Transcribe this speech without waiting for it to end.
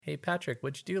Hey, Patrick,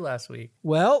 what'd you do last week?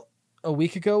 Well, a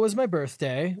week ago was my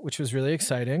birthday, which was really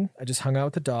exciting. I just hung out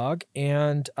with the dog,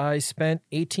 and I spent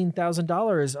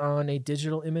 $18,000 on a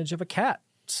digital image of a cat.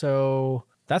 So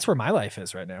that's where my life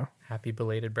is right now. Happy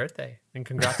belated birthday, and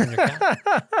congrats on your cat.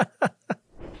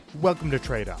 Welcome to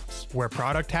Trade-Offs, where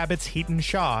product habits Hiten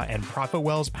Shaw and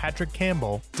ProfitWell's Patrick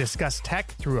Campbell discuss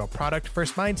tech through a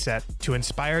product-first mindset to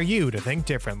inspire you to think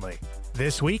differently.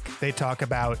 This week, they talk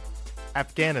about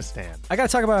Afghanistan. I got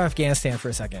to talk about Afghanistan for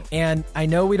a second. And I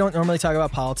know we don't normally talk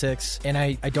about politics, and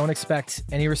I don't expect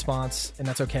any response, and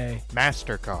that's okay.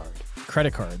 MasterCard.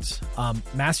 Credit cards.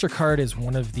 MasterCard is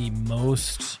one of the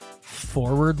most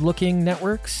forward-looking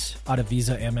networks out of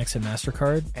Visa, Amex, and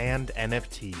MasterCard. And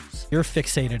NFTs. You're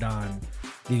fixated on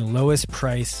the lowest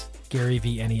price Gary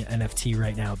V any NFT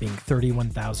right now being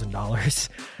 $31,000.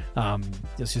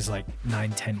 This is like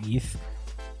 9-10 ETH.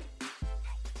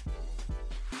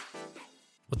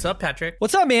 What's up, Patrick?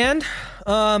 What's up, man?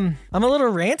 I'm a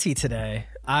little ranty today.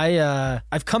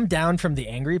 I've come down from the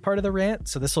angry part of the rant,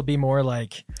 so this will be more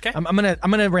like I'm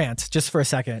gonna rant just for a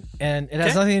second, and it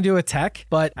has nothing to do with tech,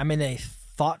 but I'm in a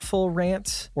thoughtful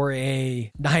rant or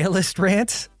a nihilist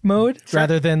rant mode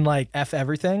rather than like F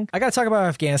everything. I got to talk about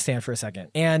Afghanistan for a second.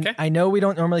 And I know we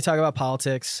don't normally talk about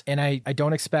politics, and I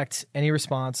don't expect any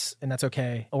response, and that's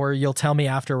okay. Or you'll tell me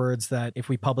afterwards that if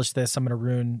we publish this, I'm going to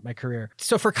ruin my career.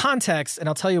 So for context, and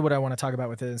I'll tell you what I want to talk about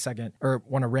with it in a second, or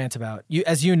want to rant about.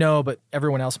 As you know, but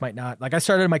everyone else might not. Like I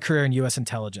started my career in U.S.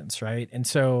 intelligence, right? And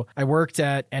so I worked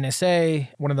at NSA,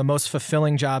 one of the most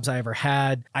fulfilling jobs I ever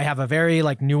had. I have a very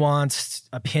like nuanced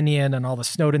opinion on all the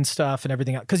Snowden stuff and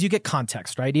everything else, because you get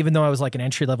context, right? Even though I was like an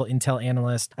entry-level Intel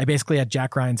analyst, I basically had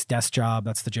Jack Ryan's desk job.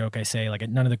 That's the joke I say. Like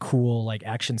none of the cool like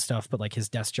action stuff, but like his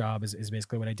desk job is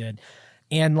basically what I did.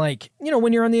 And like, you know,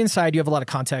 when you're on the inside, you have a lot of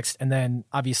context. And then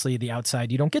obviously the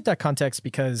outside, you don't get that context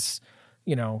because,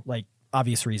 you know, like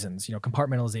obvious reasons, you know,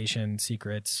 compartmentalization,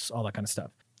 secrets, all that kind of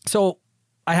stuff. So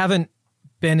I haven't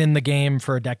been in the game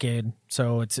for a decade.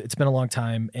 So it's been a long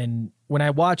time. And when I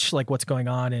watch like what's going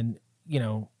on in, you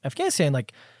know, Afghanistan,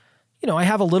 like, you know, I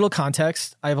have a little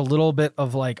context. I have a little bit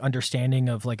of like understanding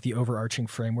of like the overarching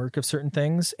framework of certain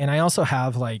things. And I also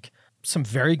have like some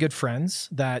very good friends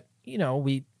that, you know,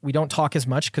 we don't talk as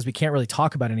much because we can't really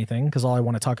talk about anything because all I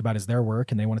want to talk about is their work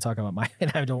and they want to talk about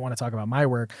and I don't want to talk about my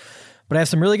work. But I have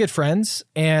some really good friends,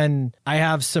 and I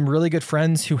have some really good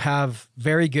friends who have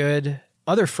very good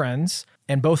other friends.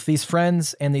 And both these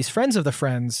friends and these friends of the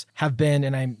friends have been,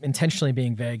 and I'm intentionally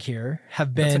being vague here,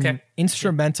 have been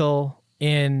instrumental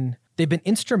in, they've been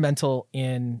instrumental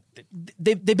in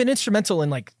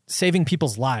like saving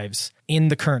people's lives in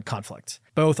the current conflict,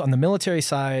 both on the military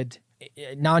side,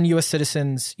 non-U.S.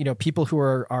 citizens, you know, people who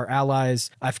are our allies,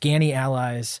 Afghani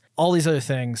allies, all these other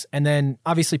things. And then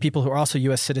obviously people who are also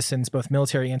U.S. citizens, both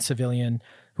military and civilian,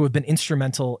 who have been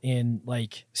instrumental in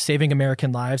like saving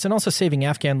American lives and also saving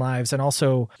Afghan lives and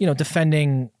also, you know,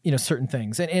 defending, you know, certain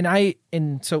things.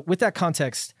 And so with that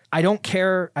context, I don't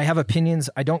care. I have opinions.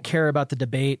 I don't care about the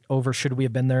debate over should we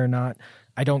have been there or not.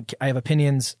 I have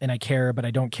opinions and I care, but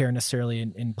I don't care necessarily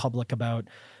in public about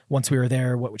once we were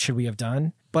there, what should we have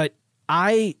done? But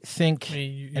I think,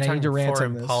 you're talking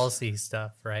foreign policy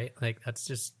stuff, right? Like that's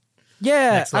just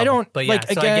I don't. But yeah, like,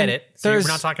 so again, I get it. So we're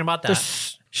not talking about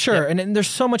that. Sure. Yep. And there's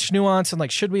so much nuance and like,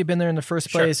 should we have been there in the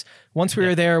first place? Once we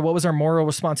were there, what was our moral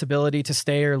responsibility to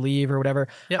stay or leave or whatever?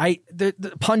 Yep.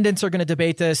 The pundits are going to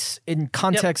debate this in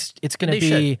context. It's going to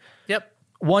be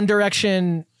one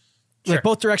direction. Like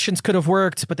both directions could have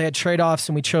worked, but they had trade-offs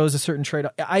and we chose a certain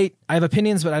trade-off. I have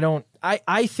opinions, but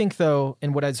I think though,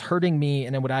 and what is hurting me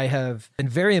and what I have been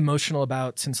very emotional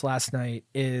about since last night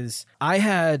is I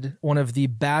had one of the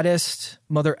baddest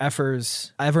mother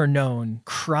effers ever known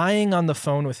crying on the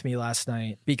phone with me last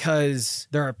night because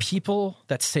there are people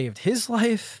that saved his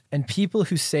life and people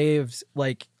who saved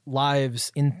like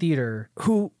lives in theater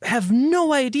who have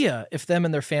no idea if them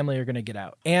and their family are going to get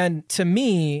out. And to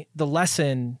me, the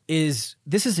lesson is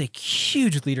this is a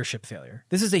huge leadership failure.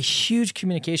 This is a huge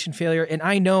communication failure. And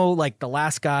I know like the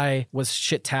last guy was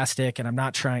shit-tastic, and I'm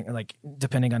not trying, like,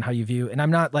 depending on how you view, and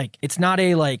I'm not like, it's not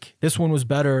a like, this one was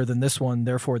better than this one,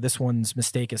 therefore this one's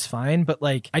mistake is fine. But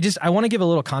like, I want to give a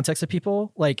little context to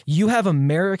people. Like, you have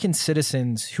American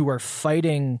citizens who are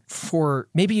fighting for,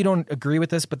 maybe you don't agree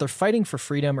with this, but they're fighting for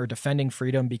freedom or defending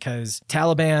freedom, because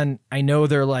Taliban, I know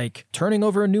they're like turning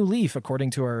over a new leaf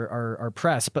according to our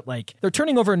press, but like they're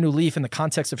turning over a new leaf in the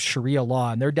context of Sharia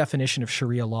law, and their definition of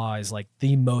Sharia law is like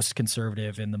the most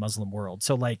conservative in the Muslim world.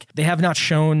 So like they have not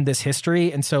shown this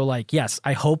history. And so like, yes,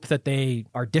 I hope that they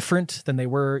are different than they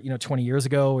were, 20 years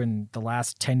ago in the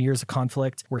last 10 years of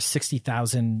conflict where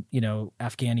 60,000,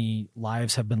 Afghani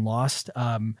lives have been lost.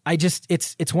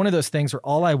 It's one of those things where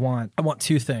I want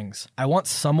two things. I want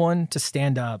someone to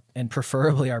stand up, and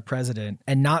preferably our president,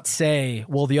 and not say,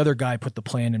 well, the other guy put the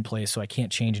plan in place, so I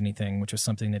can't change anything, which was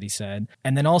something that he said.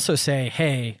 And then also say,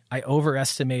 hey, I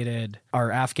overestimated our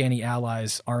Afghani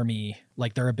allies' army,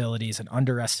 like their abilities, and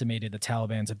underestimated the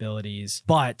Taliban's abilities.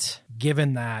 But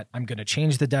given that, I'm going to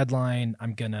change the deadline.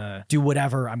 I'm going to do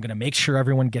whatever. I'm going to make sure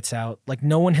everyone gets out. Like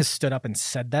no one has stood up and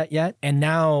said that yet. And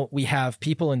now we have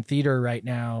people in theater right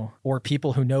now, or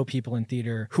people who know people in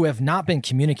theater who have not been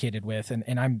communicated with.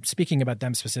 And I'm speaking about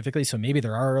them specifically. So maybe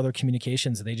there are other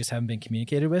communications that they just haven't been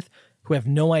communicated with, who have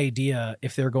no idea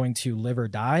if they're going to live or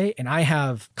die. And I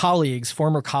have colleagues,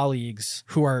 former colleagues,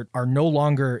 who are no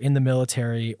longer in the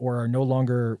military or are no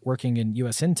longer working in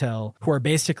US Intel, who are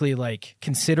basically like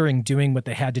considering doing what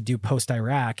they had to do post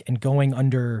Iraq and going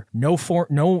under no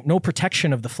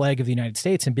protection of the flag of the United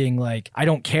States and being like, I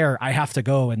don't care, I have to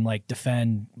go and like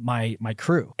defend my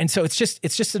crew. And so it's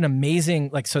just an amazing,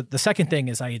 like, so the second thing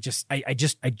is I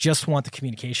just want the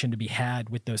communication to be had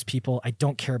with those people. I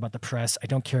don't care about the press. I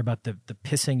don't care about the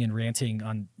pissing and ranting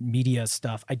on media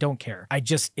stuff. I don't care.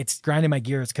 It's grinding my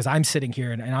gears because I'm sitting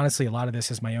here and honestly, a lot of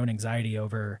this is my own anxiety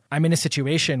over, I'm in a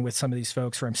situation with some of these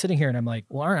folks where I'm sitting here and I'm like,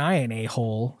 well, aren't I an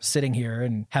a-hole sitting here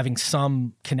and having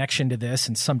some connection to this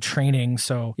and some training?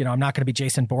 So, I'm not going to be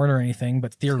Jason Bourne or anything,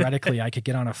 but theoretically I could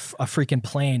get on a freaking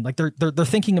plane. Like they're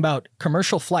thinking about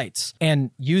commercial flights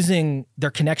and using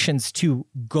their connections to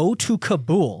go to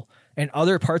Kabul and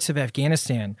other parts of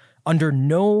Afghanistan under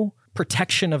no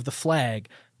protection of the flag,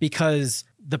 because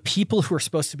the people who are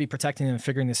supposed to be protecting them and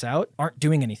figuring this out aren't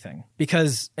doing anything.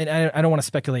 Because, and I don't want to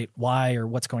speculate why or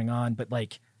what's going on, but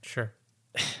like, sure,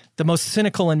 the most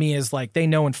cynical in me is like, they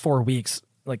know in 4 weeks,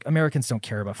 like Americans don't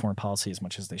care about foreign policy as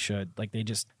much as they should. Like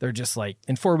they're just like,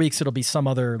 in 4 weeks, it'll be some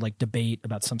other like debate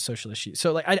about some social issue.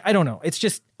 So like, I don't know. It's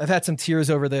just, I've had some tears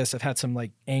over this. I've had some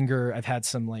like anger. I've had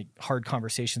some like hard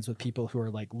conversations with people who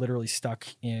are like literally stuck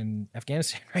in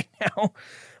Afghanistan right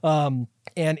now.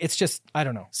 And it's just, I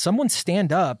don't know, someone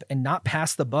stand up and not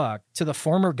pass the buck to the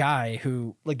former guy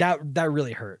who like that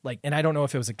really hurt. Like, and I don't know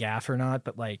if it was a gaffe or not,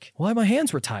 but like, well, my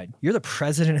hands were tied. You're the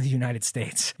president of the United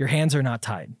States. Your hands are not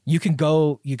tied. You can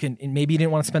go, and maybe you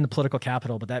didn't want to spend the political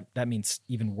capital, but that means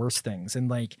even worse things. And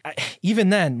like, even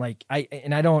then, like I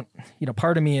don't,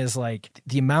 part of me is like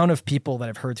the amount of people that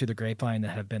I've heard through the grapevine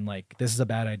that have been like, this is a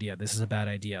bad idea. This is a bad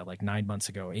idea. Like 9 months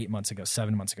ago, 8 months ago,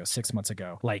 7 months ago, 6 months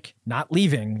ago, like not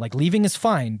leaving, like leaving is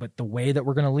fine, but the way that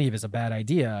we're going to leave is a bad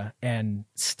idea. And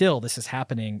still this is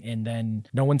happening. And then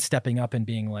no one's stepping up and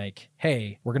being like,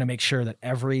 hey, we're going to make sure that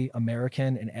every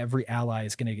American and every ally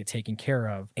is going to get taken care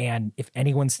of. And if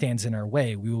anyone stands in our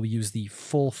way, we will use the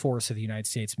full force of the United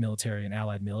States military and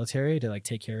allied military to like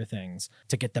take care of things,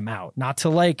 to get them out, not to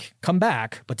like come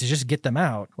back, but to just get them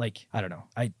out. Like, I don't know.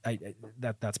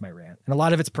 That's my rant. And a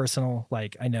lot of it's personal.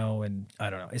 Like I know, and I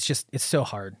don't know. It's so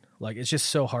hard. Like, it's just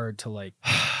so hard to like,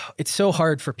 it's so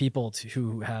hard for people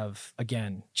who have,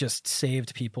 again, just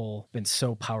saved people, been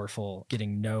so powerful,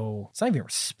 getting it's not even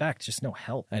respect, just no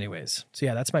help. Anyways, so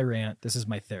yeah, that's my rant. This is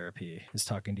my therapy, is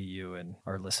talking to you and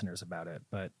our listeners about it.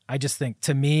 But I just think,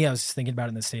 to me, I was just thinking about it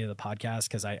in the state of the podcast,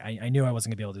 because I knew I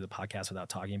wasn't gonna be able to do the podcast without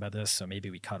talking about this. So maybe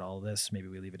we cut all of this, maybe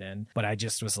we leave it in. But I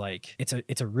just was like,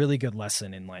 it's a really good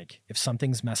lesson in like, if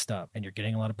something's messed up and you're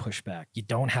getting a lot of pushback, you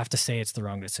don't have to say it's the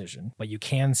wrong decision, but you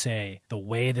can say, the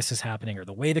way this is happening or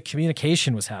the way the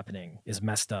communication was happening is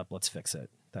messed up. Let's fix it.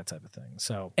 That type of thing.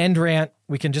 So end rant.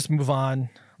 We can just move on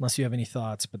unless you have any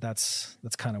thoughts, but that's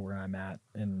kind of where I'm at,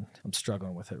 and I'm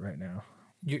struggling with it right now.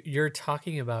 You're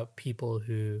talking about people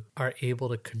who are able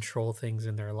to control things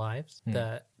in their lives,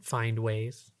 that find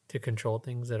ways to control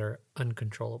things that are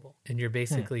uncontrollable. And you're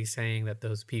basically saying that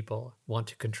those people want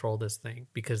to control this thing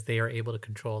because they are able to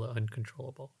control the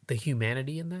uncontrollable. The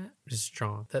humanity in that is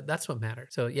strong. That's what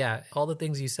matters. So yeah, all the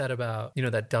things you said about,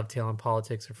 that dovetail on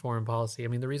politics or foreign policy. I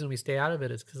mean, the reason we stay out of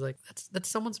it is because like that's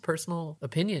someone's personal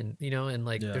opinion, and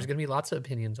like there's going to be lots of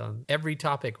opinions on every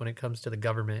topic when it comes to the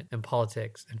government and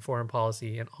politics and foreign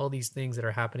policy and all these things that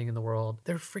are happening in the world.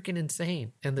 They're freaking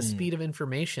insane. And the speed of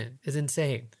information is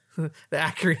insane. The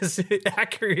accuracy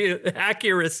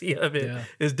of it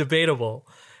is debatable.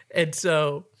 And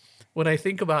so when I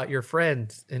think about your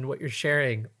friends and what you're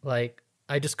sharing, like,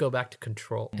 I just go back to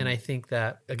control. And I think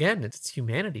that, again, it's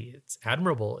humanity. It's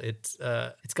admirable. It's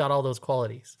got all those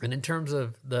qualities. And in terms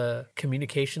of the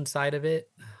communication side of it,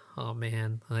 oh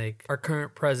man, like our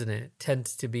current president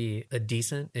tends to be a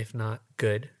decent, if not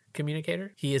good,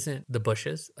 communicator. He isn't the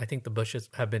Bushes. I think the Bushes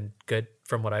have been good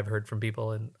from what I've heard from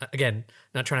people. And again,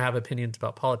 not trying to have opinions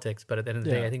about politics, but at the end of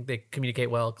the day, I think they communicate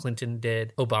well. Clinton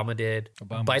did. Obama did.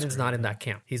 Biden's not in that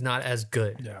camp. He's not as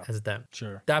good as them.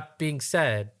 Sure. That being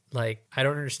said, like, I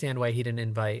don't understand why he didn't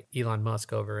invite Elon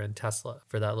Musk over and Tesla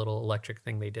for that little electric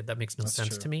thing they did. That makes no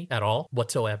sense to me at all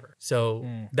whatsoever. So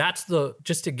that's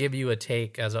just to give you a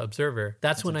take as an observer,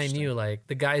 that's when I knew like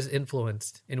the guy's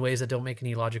influenced in ways that don't make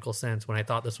any logical sense when I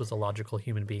thought this was a logical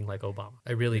human being like Obama.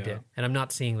 I really did. And I'm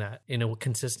not seeing that in a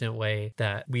consistent way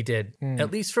that we did,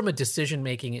 at least from a decision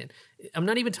making. I'm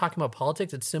not even talking about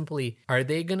politics. It's simply, are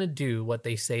they going to do what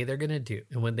they say they're going to do?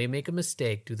 And when they make a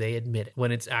mistake, do they admit it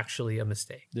when it's actually a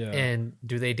mistake? Yeah. And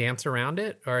do they dance around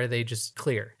it, or are they just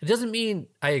clear? It doesn't mean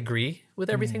I agree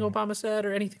with everything Obama said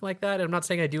or anything like that. I'm not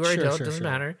saying I do or I don't. It doesn't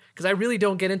matter, because I really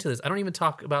don't get into this. I don't even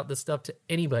talk about this stuff to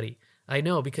anybody I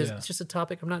know, because it's just a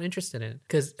topic I'm not interested in,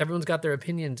 because everyone's got their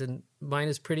opinions and mine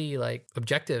is pretty like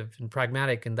objective and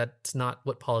pragmatic, and that's not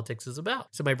what politics is about.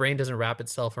 So my brain doesn't wrap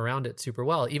itself around it super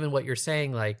well. Even what you're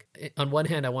saying, like on one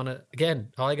hand, I want to, again,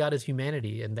 all I got is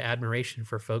humanity and the admiration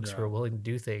for folks who are willing to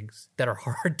do things that are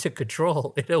hard to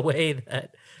control in a way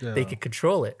that they can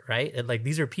control it, right? And like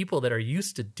these are people that are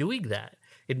used to doing that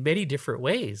in many different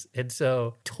ways. And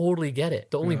so totally get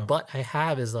it. The only but I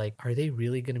have is like, are they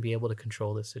really going to be able to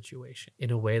control this situation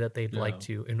in a way that they'd like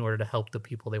to in order to help the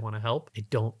people they want to help? I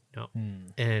don't know.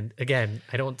 And again,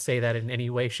 I don't say that in any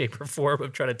way, shape, or form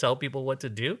of trying to tell people what to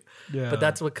do, but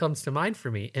that's what comes to mind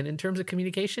for me. And in terms of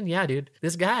communication, dude,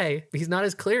 this guy, he's not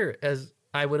as clear as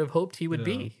I would have hoped he would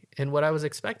be, and what I was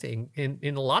expecting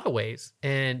in a lot of ways.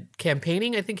 And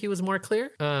campaigning, I think he was more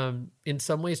clear. In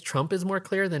some ways, Trump is more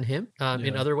clear than him.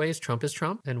 In other ways, Trump is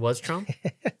Trump and was Trump.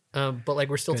 But like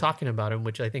we're still talking about him,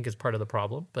 which I think is part of the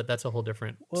problem. But that's a whole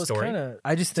different story.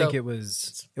 I just think it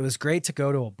was great to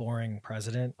go to a boring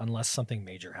president unless something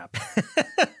major happened.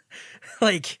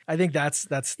 Like, I think that's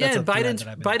and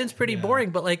Biden's pretty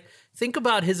boring, but like think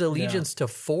about his allegiance to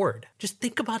Ford. Just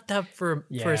think about that for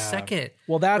a second.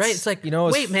 Well, that's right. It's like,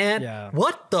 wait, man,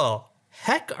 what the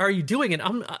heck are you doing?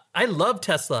 And I love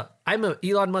Tesla. I'm an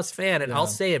Elon Musk fan, and I'll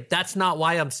say it. That's not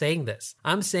why I'm saying this.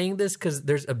 I'm saying this because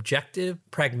there's objective,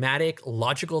 pragmatic,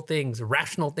 logical things,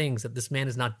 rational things that this man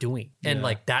is not doing. And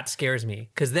like that scares me.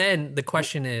 Because then the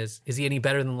question is he any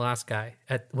better than the last guy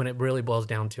when it really boils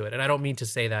down to it? And I don't mean to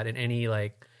say that in any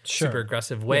like super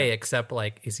aggressive way, except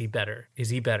like, is he better? Is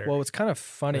he better? Well, what's kind of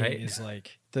funny is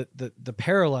like the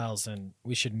parallels, and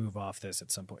we should move off this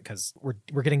at some point because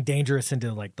we're getting dangerous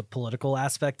into like the political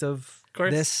aspect of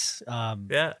this.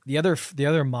 The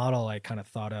other model I kind of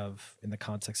thought of in the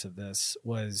context of this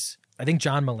was, I think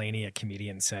John Mulaney, a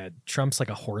comedian, said Trump's like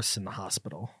a horse in the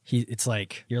hospital. It's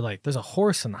like, you're like, there's a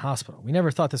horse in the hospital. We never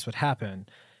thought this would happen.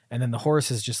 And then the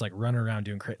horse is just like running around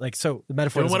doing crazy. Like, so the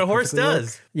metaphor is what a horse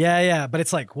does. Work. Yeah. But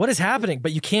it's like, what is happening?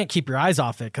 But you can't keep your eyes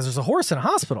off it because there's a horse in a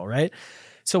hospital, right?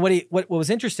 So what was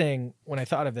interesting when I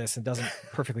thought of this, and doesn't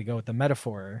perfectly go with the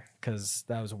metaphor because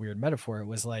that was a weird metaphor, it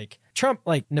was like Trump,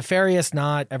 like nefarious,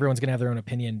 not everyone's going to have their own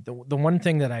opinion. The one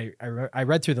thing that I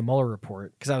read through the Mueller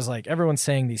report, because I was like, everyone's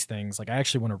saying these things, like I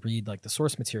actually want to read like the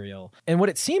source material. And what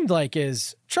it seemed like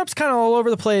is Trump's kind of all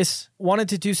over the place, wanted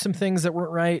to do some things that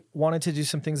weren't right, wanted to do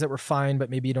some things that were fine,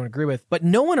 but maybe you don't agree with. But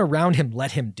no one around him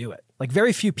let him do it. Like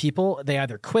very few people, they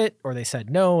either quit or they said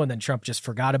no, and then Trump just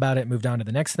forgot about it, moved on to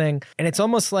the next thing. And it's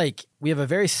almost like we have a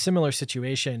very similar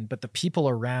situation, but the people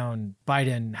around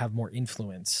Biden have more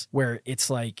influence, where it's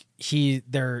like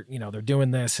they're doing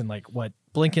this, and like what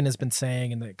Blinken has been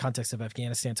saying in the context of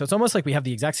Afghanistan. So it's almost like we have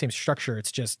the exact same structure.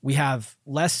 It's just we have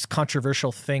less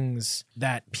controversial things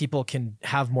that people can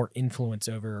have more influence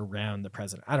over around the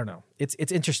president. I don't know. It's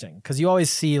interesting because you always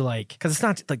see because it's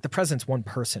not like the president's one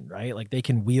person, right? Like they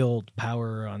can wield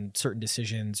power on certain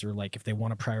decisions, or like if they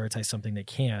want to prioritize something, they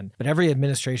can. But every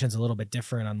administration is a little bit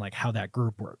different on like how that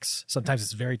group works. Sometimes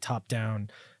it's very top down.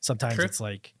 Sometimes it's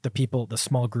like the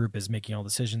small group is making all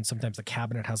decisions. Sometimes the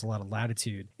cabinet has a lot of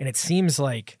latitude. And it seems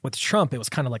like with Trump, it was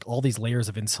kind of like all these layers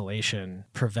of insulation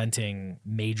preventing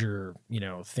major,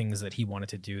 things that he wanted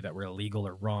to do that were illegal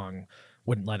or wrong,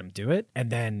 wouldn't let him do it.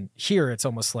 And then here it's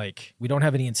almost like we don't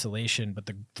have any insulation, but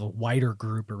the wider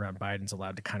group around Biden's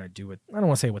allowed to kind of do it. I don't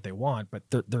want to say what they want, but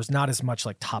there's not as much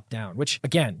like top down, which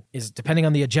again is depending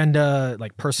on the agenda.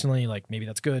 Like personally, like maybe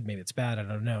that's good, maybe it's bad, I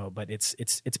don't know. But it's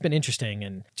been interesting,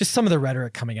 and just some of the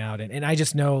rhetoric coming out. And I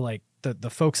just know like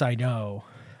the folks I know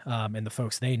and the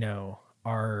folks they know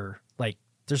are like,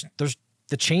 there's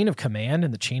the chain of command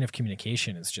and the chain of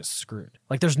communication is just screwed.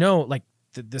 Like there's no, like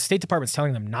the State Department's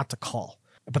telling them not to call,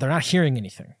 but they're not hearing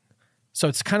anything. So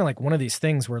it's kind of like one of these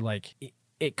things where like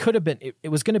it could have been, it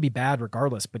was going to be bad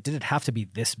regardless, but did it have to be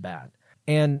this bad?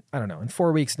 And I don't know, in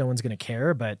 4 weeks, no one's going to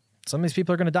care, but some of these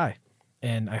people are going to die.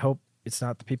 And I hope it's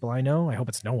not the people I know. I hope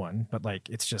it's no one, but like,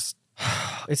 it's just,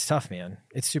 it's tough, man.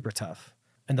 It's super tough.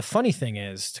 And the funny thing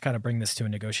is, to kind of bring this to a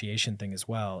negotiation thing as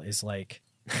well, is like,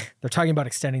 they're talking about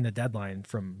extending the deadline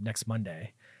from next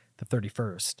Monday, the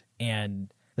 31st.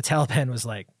 And the Taliban was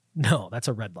like, no, that's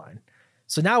a red line.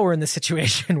 So now we're in this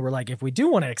situation where like, if we do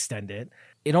want to extend it,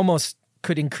 it almost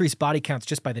could increase body counts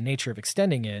just by the nature of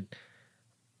extending it.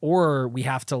 Or we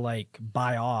have to like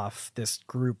buy off this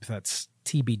group that's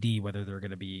TBD, whether they're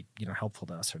going to be, helpful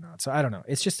to us or not. So I don't know.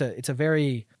 It's just it's a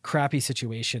very crappy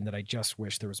situation that I just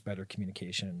wish there was better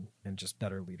communication and just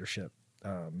better leadership,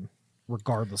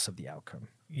 regardless of the outcome.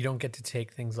 You don't get to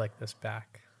take things like this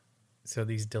back. So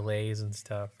these delays and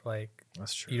stuff, like,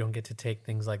 that's true. You don't get to take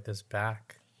things like this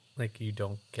back. Like, you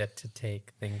don't get to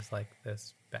take things like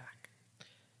this back.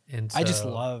 And so,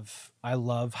 I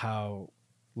love how,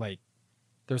 like,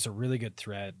 there's a really good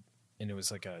thread, and it was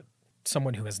like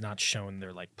someone who has not shown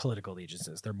their like political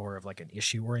allegiances. They're more of like an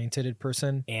issue-oriented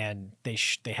person, and they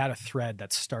had a thread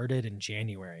that started in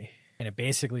January, and it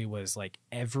basically was like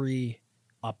every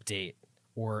update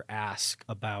or ask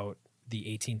about the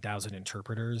 18,000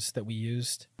 interpreters that we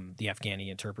used, the Afghani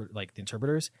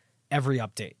interpreters, every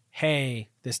update. Hey,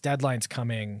 this deadline's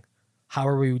coming. How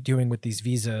are we doing with these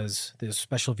visas, this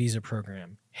special visa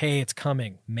program? Hey, it's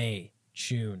coming. May,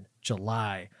 June,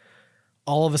 July.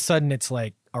 All of a sudden it's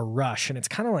like a rush, and it's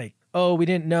kind of like, oh, we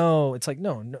didn't know. It's like,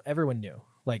 no, everyone knew.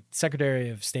 Like Secretary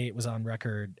of State was on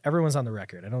record. Everyone's on the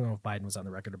record. I don't know if Biden was on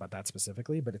the record about that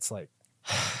specifically, but it's like,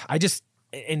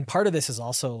 and part of this is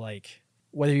also like,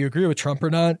 whether you agree with Trump or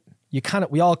not,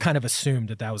 we all kind of assumed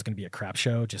that was going to be a crap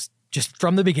show. Just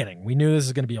from the beginning, we knew this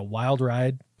was going to be a wild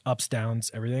ride, ups,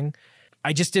 downs, everything.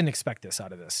 I just didn't expect this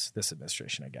out of this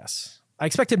administration, I guess. I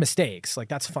expected mistakes. Like,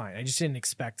 that's fine. I just didn't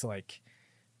expect like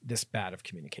this bad of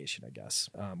communication, I guess,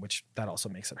 which that also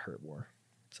makes it hurt more.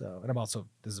 So, and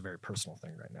this is a very personal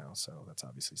thing right now. So that's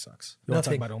obviously sucks. You want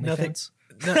to talk about OnlyFans?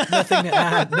 Nothing to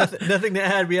add. Nothing to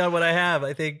add beyond what I have.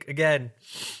 I think, again.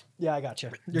 Yeah, I got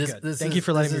you. You're good. Thank you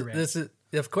for letting me rant.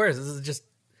 Of course, this is just,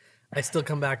 I still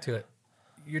come back to it.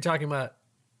 You're talking about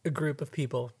a group of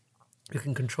people who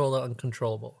can control the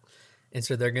uncontrollable. And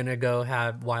so they're going to go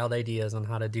have wild ideas on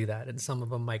how to do that. And some of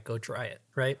them might go try it,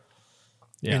 right?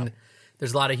 Yeah. And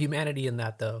there's a lot of humanity in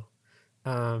that, though.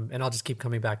 And I'll just keep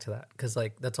coming back to that because,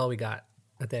 like, that's all we got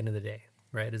at the end of the day,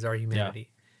 right, is our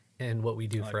humanity and what we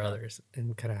do for others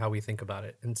and kind of how we think about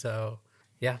it. And so,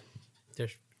 yeah,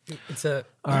 all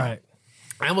right.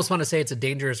 I almost want to say it's a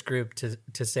dangerous group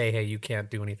to say, hey, you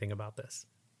can't do anything about this,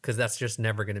 because that's just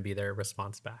never going to be their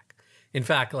response back. In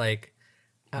fact, like,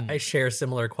 I share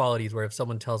similar qualities where if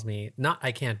someone tells me, not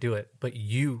I can't do it, but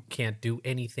you can't do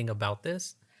anything about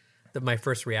this, that my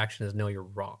first reaction is, no, you're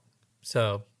wrong.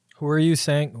 So who are you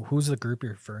saying? Who's the group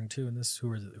you're referring to in this?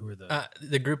 Who are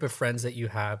the group of friends that you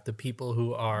have, the people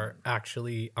who are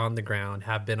actually on the ground,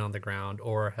 have been on the ground,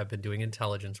 or have been doing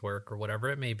intelligence work or whatever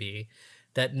it may be,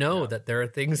 that know that there are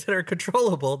things that are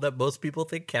controllable that most people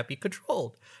think can't be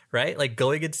controlled, right? Like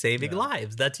going and saving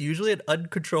lives. That's usually an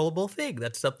uncontrollable thing.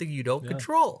 That's something you don't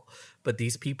control. But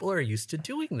these people are used to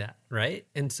doing that, right?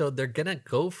 And so they're going to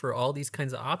go for all these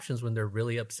kinds of options when they're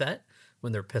really upset,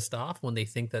 when they're pissed off, when they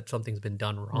think that something's been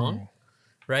done wrong,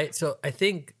 right? So I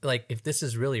think, like, if this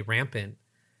is really rampant,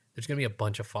 there's going to be a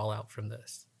bunch of fallout from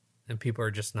this. And people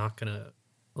are just not going to,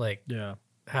 like...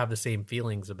 have the same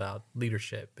feelings about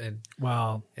leadership and the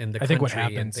country, I think what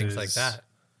happens and things like that.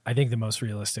 I think the most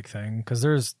realistic thing, because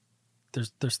there's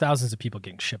thousands of people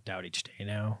getting shipped out each day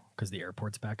now because the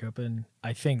airport's back open.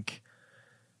 I think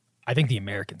the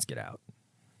Americans get out.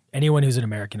 Anyone who's an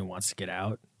American who wants to get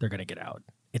out, they're going to get out.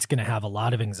 It's going to have a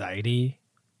lot of anxiety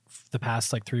the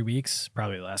past like 3 weeks,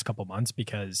 probably the last couple months,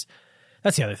 because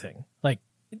that's the other thing. Like,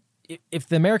 if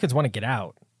the Americans want to get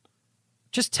out,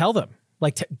 just tell them.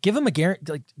 Like, give them a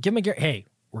guarantee. Like, give them a guarantee. Hey,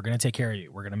 we're gonna take care of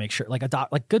you. We're gonna make sure. Like,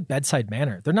 like good bedside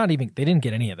manner. They didn't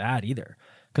get any of that either,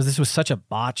 because this was such a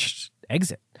botched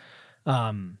exit.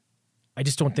 I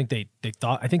just don't think they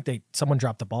thought. I think someone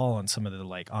dropped the ball on some of the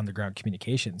like on the ground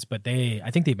communications. But I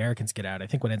think the Americans get out. I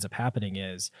think what ends up happening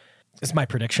is, it's my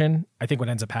prediction. I think what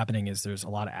ends up happening is there's a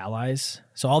lot of allies.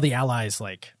 So all the allies,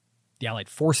 like the allied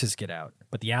forces, get out,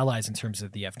 but the allies, in terms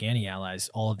of the Afghani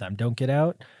allies, all of them don't get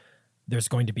out. There's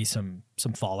going to be some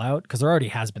fallout, because there already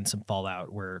has been some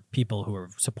fallout where people who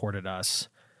have supported us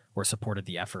or supported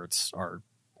the efforts are,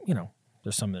 you know,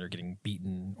 there's some that are getting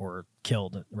beaten or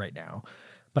killed right now.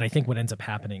 But I think what ends up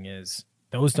happening is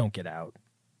those don't get out.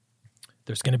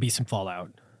 There's going to be some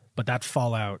fallout, but that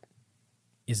fallout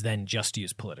is then just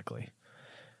used politically.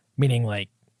 Meaning, like,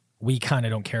 we kind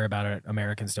of don't care about it.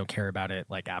 Americans don't care about it,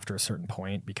 like, after a certain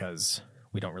point because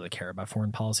we don't really care about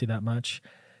foreign policy that much.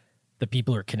 The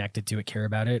people who are connected to it care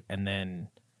about it. And then,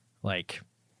 like,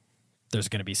 there's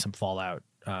going to be some fallout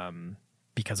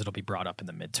because it'll be brought up in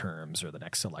the midterms or the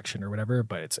next election or whatever.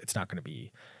 But it's not going to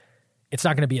be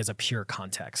as a pure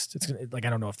context. It's gonna, like, I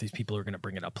don't know if these people who are going to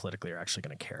bring it up politically are actually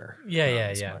going to care. Yeah.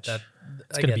 It's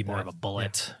going to be more of a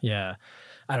bullet. Yeah.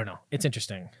 I don't know. It's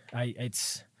interesting.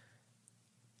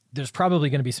 There's probably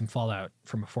going to be some fallout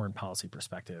from a foreign policy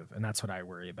perspective, and that's what I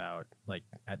worry about. Like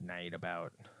at night,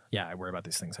 I worry about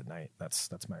these things at night. That's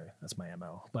my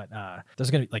MO. But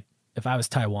there's going to be, like, if I was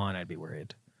Taiwan, I'd be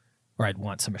worried, or I'd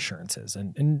want some assurances,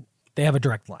 and they have a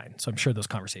direct line, so I'm sure those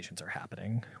conversations are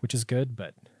happening, which is good.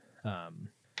 But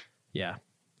yeah,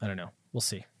 I don't know. We'll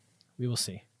see. We will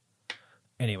see.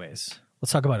 Anyways,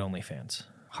 let's talk about OnlyFans.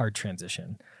 Hard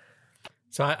transition.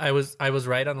 So I was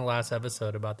right on the last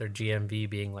episode about their GMV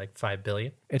being like 5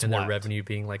 billion and wild. Their revenue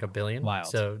being like $1 billion. Wild.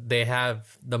 So they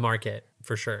have the market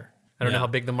for sure. I don't know how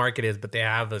big the market is, but they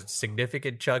have a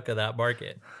significant chunk of that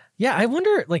market. Yeah, I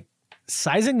wonder, like,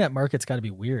 sizing that market's got to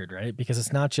be weird, right? Because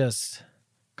it's not just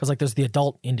because, like, there's the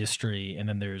adult industry and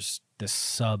then there's this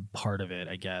sub part of it,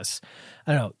 I guess.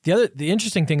 I don't know. The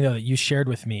interesting thing though that you shared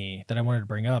with me that I wanted to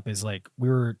bring up is, like,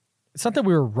 it's not that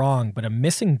we were wrong, but a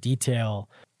missing detail.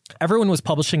 Everyone was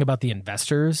publishing about the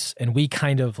investors, and we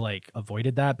kind of, like,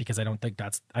 avoided that because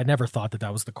I never thought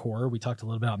that was the core. We talked a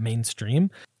little bit about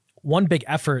mainstream. One big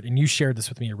effort, and you shared this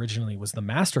with me originally, was the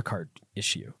MasterCard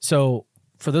issue. So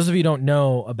for those of you who don't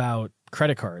know about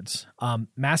credit cards,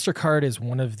 MasterCard is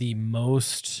one of the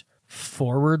most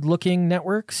forward-looking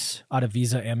networks out of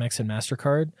Visa, Amex, and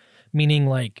MasterCard, meaning,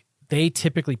 like, they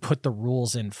typically put the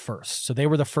rules in first. So they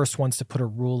were the first ones to put a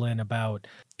rule in about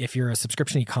if you're a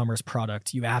subscription e-commerce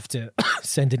product, you have to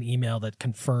send an email that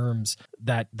confirms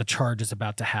that the charge is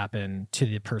about to happen to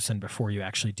the person before you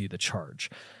actually do the charge.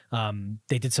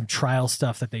 They did some trial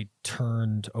stuff that they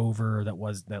turned over that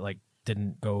like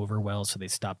didn't go over well, so they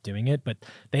stopped doing it. But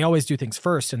they always do things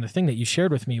first. And the thing that you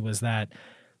shared with me was that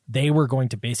they were going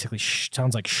to basically,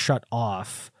 sounds like, shut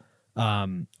off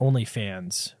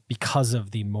OnlyFans because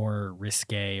of the more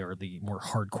risque or the more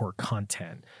hardcore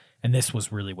content. And this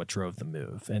was really what drove the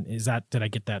move. And did I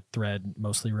get that thread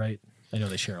mostly right? I know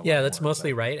they share a lot. Yeah, that's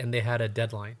mostly right. And they had a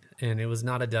deadline. And it was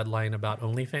not a deadline about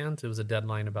OnlyFans. It was a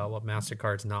deadline about what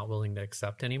MasterCard's not willing to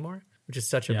accept anymore, which is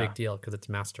such a big deal because it's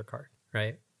MasterCard,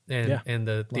 right? And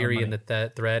the theory in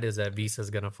the thread is that Visa is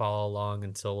going to follow along,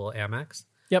 and so will Amex.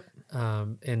 Yep.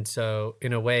 And so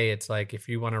in a way, it's like, if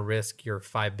you want to risk your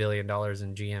 $5 billion in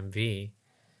GMV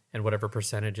and whatever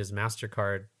percentage is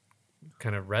MasterCard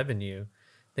kind of revenue,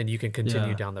 then you can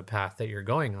continue down the path that you're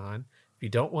going on. If you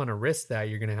don't want to risk that,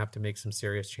 you're going to have to make some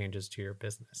serious changes to your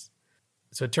business.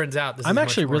 So it turns out I'm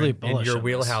actually really bullish in your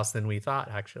wheelhouse than we thought,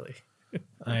 actually.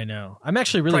 I know. I'm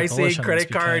actually really bullish on pricing,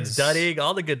 credit cards, dunning,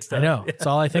 all the good stuff. I know. It's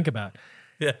all I think about.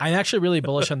 Yeah. I'm actually really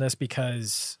bullish on this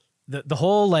because the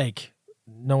whole, like,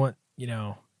 no one, you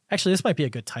know, actually, this might be a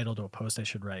good title to a post I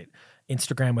should write.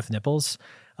 Instagram with nipples.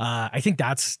 I think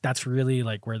that's really,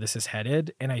 like, where this is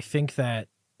headed. And I think that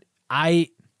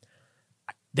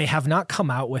they have not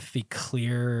come out with the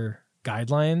clear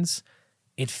guidelines.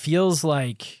 It feels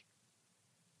like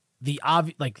the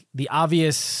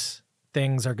obvious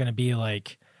things are going to be,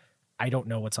 like, I don't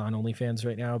know what's on OnlyFans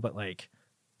right now, but, like,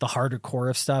 the harder core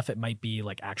of stuff, it might be,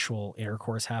 like, actual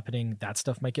intercourse happening. That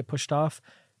stuff might get pushed off.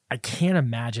 I can't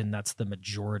imagine that's the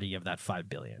majority of that 5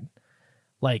 billion.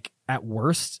 Like, at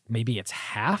worst, maybe it's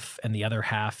half, and the other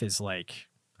half is, like,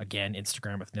 again,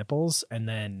 Instagram with nipples. And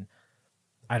then,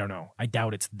 I don't know. I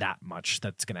doubt it's that much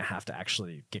that's going to have to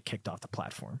actually get kicked off the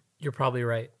platform. You're probably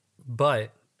right.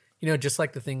 But, you know, just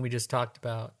like the thing we just talked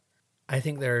about, I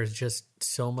think there's just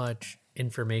so much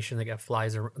information that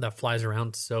flies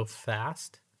around so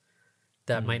fast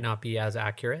that might not be as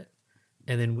accurate.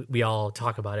 And then we all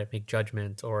talk about it, make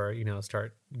judgments, or, you know,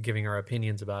 start giving our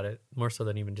opinions about it, more so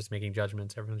than even just making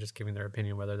judgments. Everyone's just giving their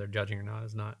opinion. Whether they're judging or not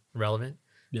is not relevant.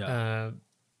 Yeah.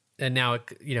 And now it,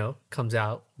 you know, comes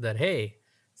out that, hey,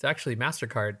 it's actually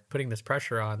MasterCard putting this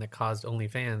pressure on that caused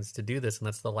OnlyFans to do this. And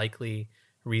that's the likely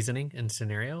reasoning and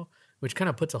scenario, which kind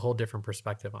of puts a whole different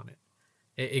perspective on it.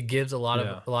 It gives a lot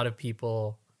of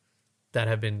people that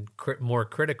have been more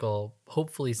critical,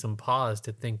 hopefully, some pause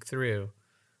to think through.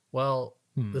 Well,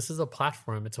 this is a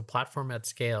platform. It's a platform at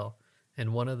scale.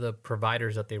 And one of the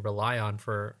providers that they rely on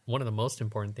for one of the most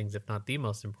important things, if not the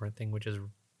most important thing, which is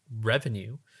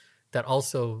revenue, that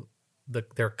also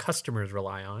their customers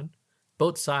rely on,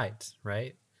 both sides,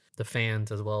 right? The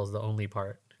fans as well as the only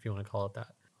part, if you want to call it that.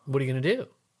 What are you going to do?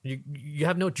 You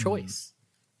have no choice.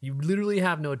 You literally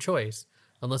have no choice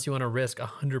unless you want to risk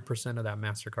 100% of that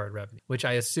MasterCard revenue, which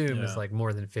I assume is like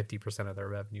more than 50% of their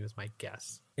revenue is my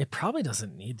guess. It probably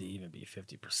doesn't need to even be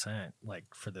 50%, like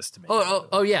for this to make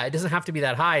Oh, yeah. It doesn't have to be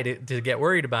that high to get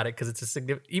worried about it, because it's a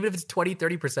significant, even if it's 20,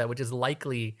 30%, which is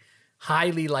likely,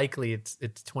 highly likely it's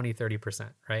 20, 30%,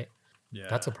 right? Yeah.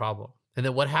 That's a problem. And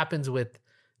then what happens with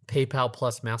PayPal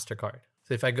plus MasterCard?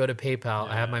 So if I go to PayPal,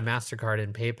 I have my MasterCard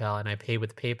in PayPal and I pay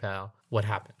with PayPal, what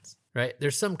happens, right?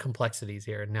 There's some complexities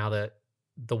here now that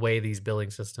the way these billing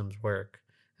systems work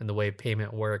and the way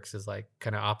payment works is like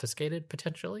kind of obfuscated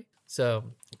potentially. So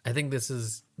I think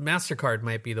MasterCard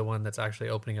might be the one that's actually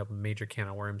opening up a major can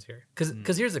of worms here.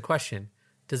 Because here's the question.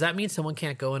 Does that mean someone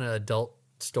can't go in an adult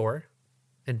store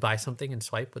and buy something and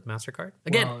swipe with MasterCard?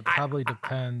 Again, it probably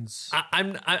depends.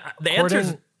 The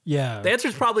answer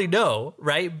is probably no,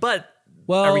 right? But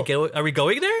are we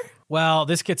going there? Well,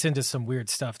 this gets into some weird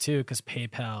stuff too, because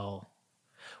PayPal,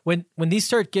 when these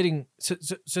start getting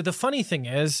so the funny thing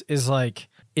is like,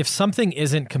 if something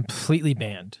isn't completely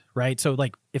banned, right? So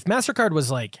like if MasterCard was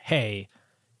like, hey,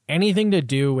 anything to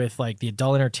do with like the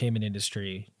adult entertainment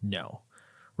industry, no.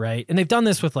 Right. And they've done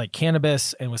this with like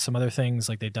cannabis and with some other things,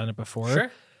 like they've done it before.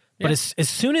 Sure. But as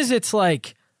soon as it's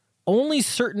like only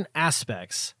certain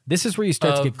aspects, this is where you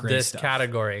start to get gray stuff. This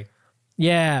category.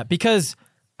 Yeah, because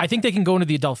I think they can go into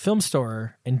the adult film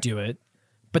store and do it.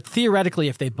 But theoretically,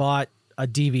 if they bought a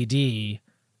DVD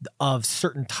of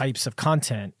certain types of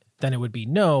content, then it would be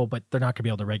no, but they're not going to be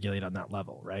able to regulate on that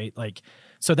level, right? Like,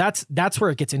 so that's where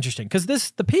it gets interesting. Because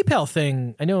the PayPal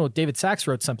thing, I know David Sachs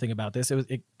wrote something about this.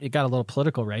 It got a little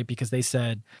political, right? Because they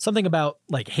said something about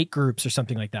like hate groups or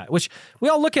something like that, which we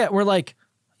all look at and we're like,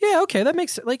 yeah, okay, that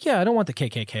makes it like, yeah, I don't want the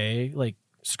KKK, like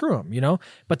screw them, you know?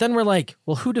 But then we're like,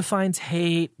 well, who defines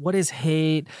hate? What is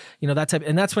hate? You know, that type,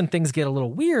 and that's when things get a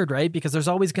little weird, right? Because there's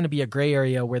always going to be a gray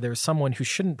area where there's someone who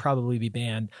shouldn't probably be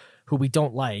banned, who we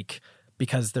don't like,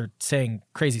 because they're saying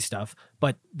crazy stuff,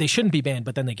 but they shouldn't be banned,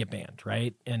 but then they get banned,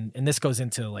 right? And this goes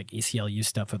into like ACLU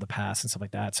stuff of the past and stuff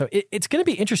like that. So it's going to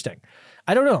be interesting.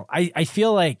 I don't know. I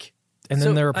feel like, and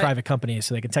then they're a private company,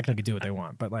 so they can technically do what they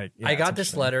want. But like, yeah, I got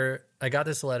this letter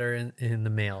in the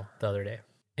mail the other day,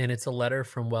 and it's a letter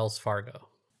from Wells Fargo,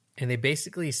 and they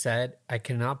basically said I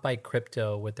cannot buy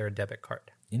crypto with their debit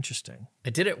card. Interesting. I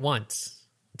did it once.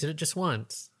 I did it just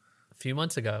once. Few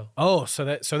months ago. Oh, so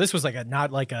this was like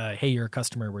not like a, hey, you're a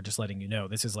customer, we're just letting you know.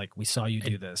 This is like, we saw you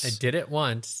do this. I did it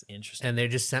once. Interesting. And they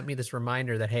just sent me this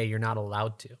reminder that, hey, you're not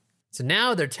allowed to. So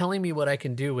now they're telling me what I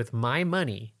can do with my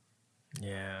money.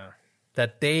 Yeah.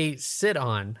 That they sit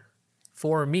on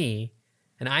for me.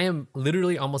 And I am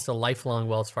literally almost a lifelong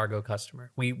Wells Fargo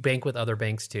customer. We bank with other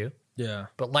banks too. Yeah.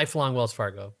 But lifelong Wells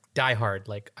Fargo. Die hard.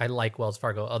 Like, I like Wells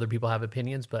Fargo. Other people have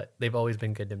opinions, but they've always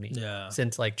been good to me. Yeah.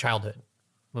 Since like childhood.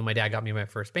 When my dad got me my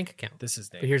first bank account. This is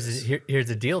dangerous. But here's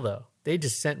the deal, though. They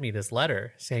just sent me this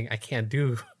letter saying I can't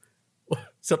do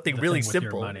something really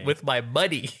simple with my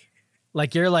money.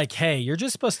 Like, you're like, hey, you're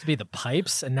just supposed to be the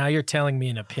pipes, and now you're telling me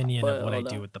an opinion of what I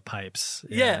do with the pipes.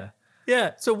 Yeah.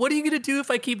 So what are you going to do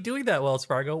if I keep doing that, Wells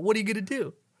Fargo? What are you going to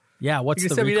do? Yeah, what's you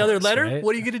the gonna send me another letter? Right?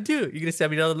 What are you gonna do? You're gonna send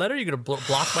me another letter? You're gonna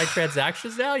block my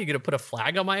transactions now? You're gonna put a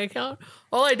flag on my account?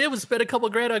 All I did was spend a couple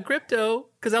grand on crypto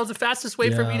because that was the fastest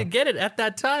way for me to get it at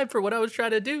that time for what I was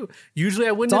trying to do. Usually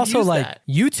I wouldn't have used like, that.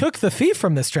 You took the fee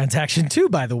from this transaction too,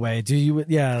 by the way. Do you?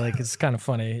 Yeah, like it's kind of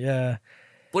funny. Yeah.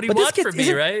 What do you want from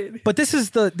me, right? But this is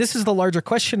the larger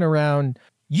question around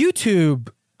YouTube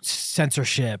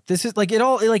censorship. This is like it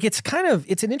all. Like it's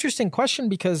an interesting question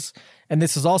because, and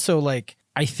this is also like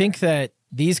I think that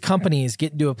these companies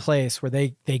get into a place where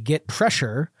they get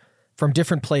pressure from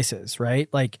different places, right?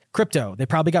 Like crypto, they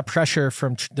probably got pressure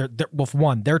from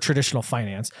their traditional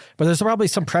finance, but there's probably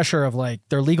some pressure of like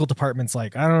their legal department's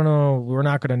like, I don't know, we're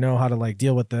not going to know how to like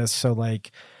deal with this. So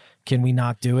like, can we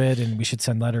not do it? And we should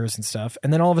send letters and stuff.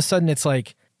 And then all of a sudden it's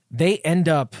like, they end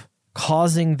up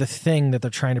causing the thing that they're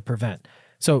trying to prevent.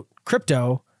 So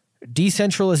crypto,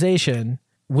 decentralization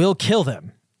will kill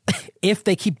them. If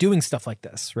they keep doing stuff like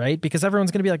this, right? Because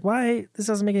everyone's going to be like, why? This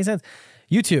doesn't make any sense.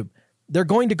 YouTube, they're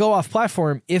going to go off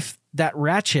platform if that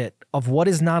ratchet of what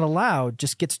is not allowed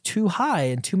just gets too high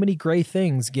and too many gray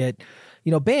things get,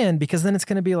 banned, because then it's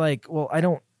going to be like, well, I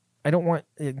don't want,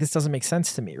 this doesn't make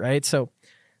sense to me, right? So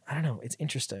I don't know. It's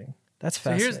interesting. That's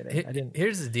fascinating.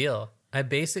 Here's the deal. I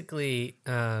basically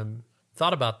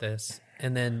thought about this,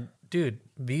 and then, dude,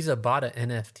 Visa bought an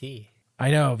NFT.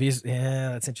 I know. Visa. Yeah,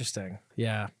 that's interesting.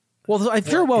 Yeah. Well, I'm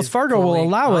sure Wells Fargo will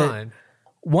allow it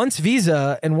once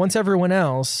Visa and once everyone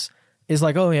else is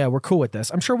like, oh yeah, we're cool with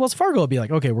this. I'm sure Wells Fargo will be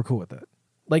like, okay, we're cool with it.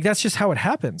 Like that's just how it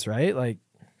happens, right? Like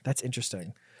that's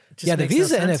interesting. Yeah, the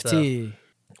Visa NFT.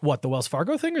 What, the Wells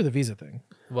Fargo thing or the Visa thing?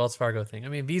 Wells Fargo thing. I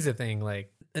mean, Visa thing,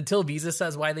 like until Visa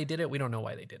says why they did it, we don't know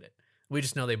why they did it. We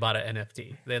just know they bought an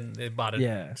NFT. Then they bought a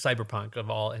Cyberpunk of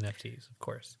all NFTs, of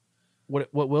course. What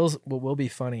will be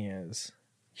funny is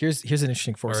here's an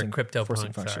interesting forcing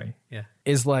function. Sorry. Yeah.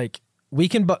 Is like we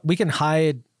can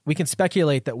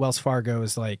speculate that Wells Fargo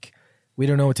is like, we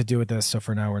don't know what to do with this, so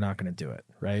for now we're not going to do it,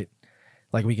 right?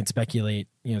 Like we can speculate,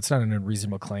 it's not an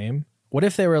unreasonable claim. What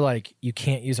if they were like, you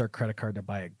can't use our credit card to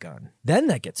buy a gun? Then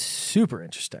that gets super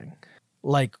interesting.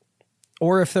 Like,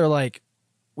 or if they're like,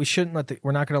 we're not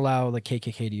going to allow the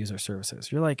KKK to use our services.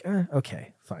 You're like,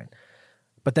 okay, fine.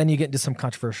 But then you get into some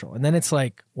controversial. And then it's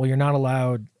like, well, you're not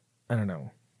allowed, I don't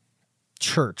know,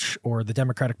 church or the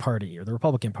Democratic Party or the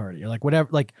Republican Party or like whatever,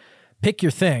 like pick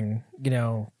your thing,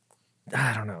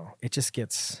 I don't know. It just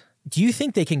gets, do you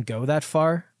think they can go that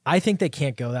far? I think they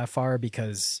can't go that far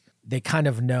because they kind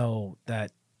of know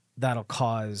that that'll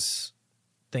cause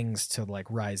things to like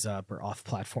rise up or off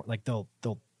platform. Like they'll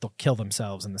kill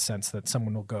themselves in the sense that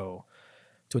someone will go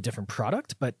to a different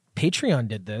product. But Patreon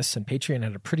did this, and Patreon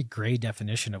had a pretty gray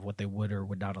definition of what they would or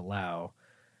would not allow,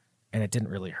 and it didn't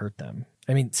really hurt them.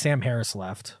 I mean, Sam Harris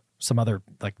left. Some other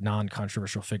like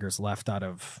non-controversial figures left out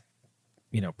of,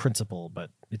 principle,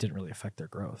 but it didn't really affect their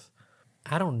growth.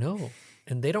 I don't know.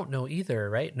 And they don't know either,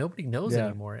 right? Nobody knows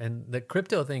anymore. And the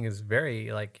crypto thing is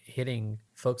very like hitting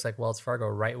folks like Wells Fargo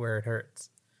right where it hurts,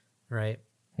 right?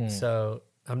 So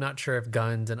I'm not sure if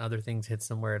guns and other things hit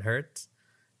somewhere it hurts,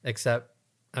 except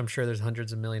I'm sure there's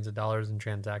hundreds of millions of dollars in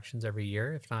transactions every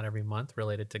year, if not every month,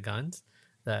 related to guns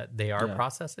that they are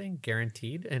processing,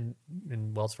 guaranteed. And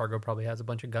Wells Fargo probably has a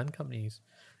bunch of gun companies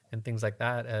and things like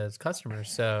that as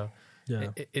customers. So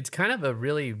it's kind of a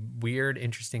really weird,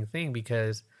 interesting thing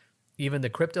because even the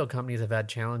crypto companies have had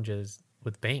challenges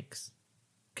with banks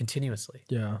continuously.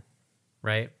 Yeah.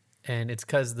 Right. And it's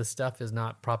because the stuff is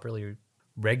not properly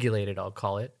regulated, I'll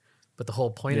call it. But the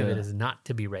whole point of it is not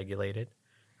to be regulated.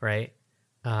 Right.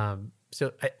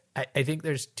 So I think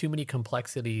there's too many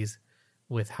complexities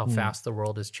with how fast the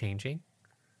world is changing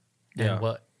and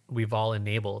what we've all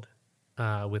enabled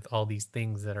with all these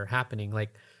things that are happening.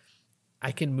 Like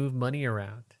I can move money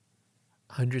around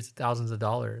hundreds of thousands of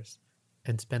dollars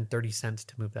and spend 30 cents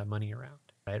to move that money around,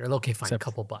 right? Or okay, fine, a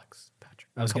couple bucks, Patrick.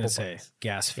 I was going to say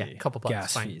gas fee. Yeah, couple bucks,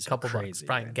 gas fine, fees couple are crazy, bucks,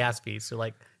 fine, man. Gas fees. So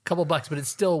like a couple bucks, but it's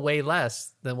still way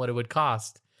less than what it would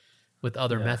cost with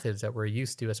other methods that we're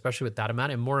used to, especially with that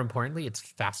amount. And more importantly, it's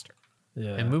faster.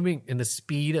 Yeah. And moving in the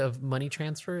speed of money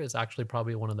transfer is actually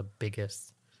probably one of the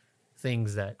biggest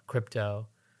things that crypto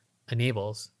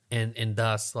enables. And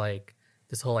thus like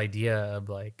this whole idea of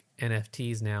like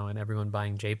NFTs now and everyone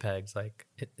buying JPEGs, like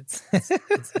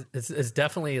it's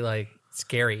definitely like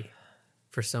scary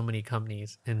for so many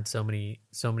companies and so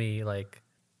many like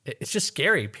it's just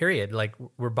scary, period. Like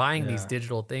we're buying these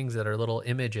digital things that are little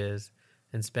images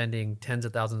and spending tens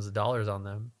of thousands of dollars on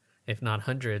them, if not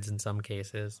hundreds in some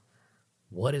cases.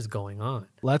 What is going on?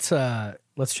 Let's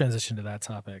transition to that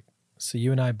topic. So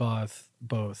you and I both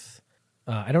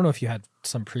I don't know if you had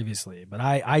some previously, but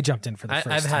I jumped in for the first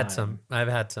time. I've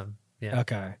had some. Yeah.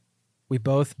 Okay. We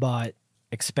both bought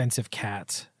expensive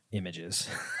cat images.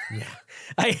 Yeah.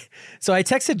 I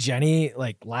texted Jenny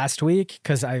like last week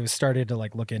because I started to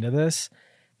like look into this,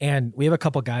 and we have a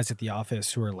couple guys at the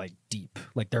office who are like deep,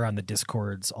 like they're on the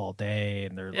Discords all day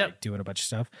and they're like doing a bunch of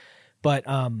stuff. But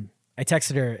I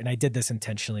texted her, and I did this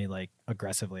intentionally, like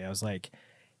aggressively. I was like,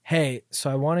 hey,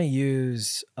 so I want to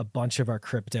use a bunch of our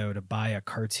crypto to buy a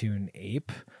cartoon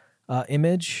ape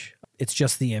image. It's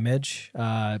just the image.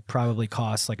 Probably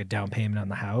costs like a down payment on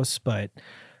the house, but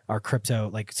our crypto,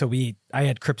 like, so I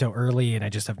had crypto early and I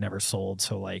just have never sold.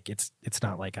 So like, it's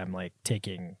not like I'm like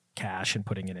taking cash and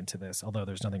putting it into this, although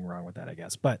there's nothing wrong with that, I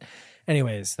guess. But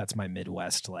anyways, that's my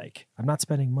Midwest. Like, I'm not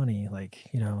spending money, like,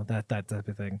 that type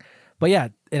of thing. But yeah,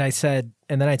 and I said,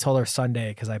 and then I told her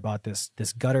Sunday, because I bought this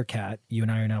gutter cat. You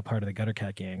and I are now part of the gutter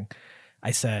cat gang.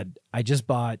 I said, I just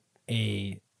bought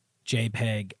a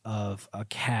JPEG of a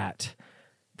cat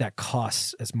that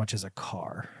costs as much as a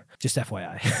car. Just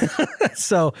FYI.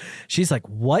 So she's like,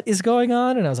 what is going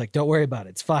on? And I was like, don't worry about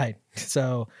it. It's fine.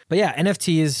 So, but yeah,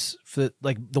 NFTs, for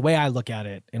like the way I look at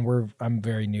it, and I'm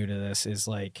very new to this, is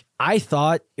like, I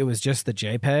thought it was just the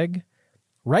JPEG.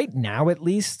 Right now, at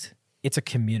least, it's a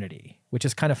community, which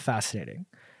is kind of fascinating.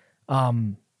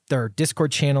 There are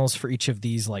Discord channels for each of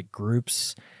these like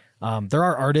groups. There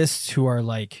are artists who are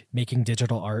like making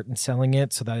digital art and selling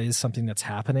it. So that is something that's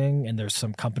happening. And there's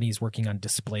some companies working on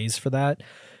displays for that.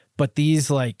 But these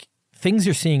like things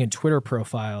you're seeing in Twitter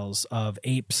profiles of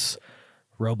apes,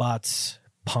 robots,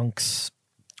 punks,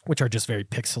 which are just very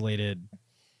pixelated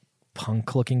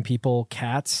punk looking people,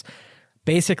 cats.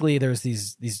 Basically there's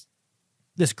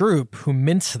this group who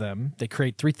mints them. They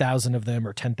create 3,000 of them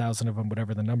or 10,000 of them,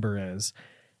 whatever the number is.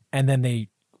 And then they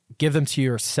give them to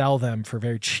you or sell them for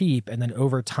very cheap. And then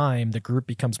over time, the group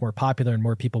becomes more popular and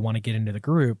more people want to get into the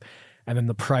group. And then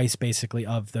the price basically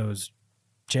of those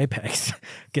JPEGs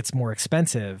gets more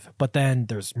expensive. But then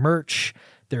there's merch.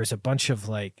 There's a bunch of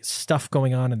like stuff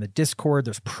going on in the Discord.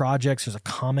 There's projects. There's a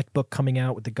comic book coming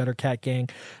out with the Gutter Cat Gang.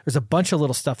 There's a bunch of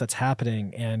little stuff that's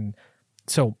happening. And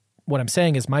so what I'm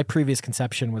saying is my previous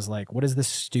conception was like, what is this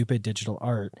stupid digital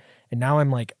art? And now I'm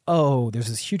like, oh, there's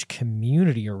this huge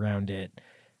community around it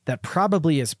that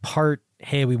probably is part,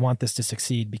 hey, we want this to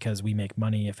succeed because we make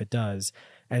money if it does.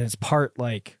 And it's part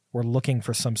like we're looking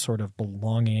for some sort of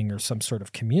belonging or some sort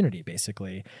of community,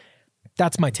 basically.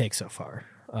 That's my take so far.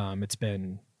 It's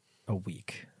been a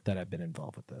week that I've been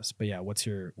involved with this. But yeah, what's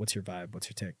your vibe? What's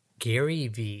your take? Gary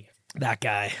V. That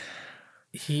guy.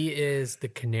 He is the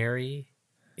canary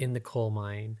in the coal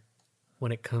mine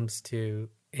when it comes to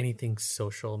anything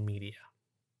social media.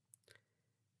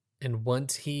 And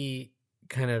once he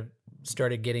kind of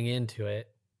started getting into it,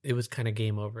 it was kind of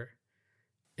game over.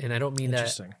 And I don't mean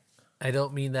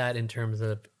that in terms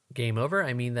of game over.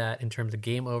 I mean that in terms of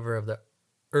game over of the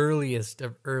earliest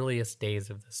days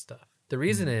of this stuff. The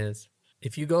reason is,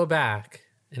 if you go back,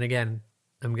 and again,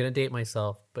 I'm going to date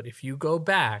myself, but if you go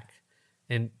back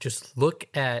and just look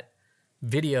at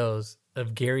videos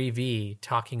of Gary V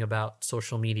talking about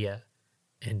social media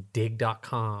and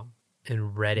dig.com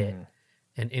and Reddit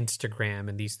and Instagram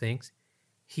and these things,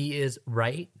 he is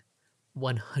right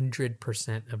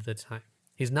 100% of the time.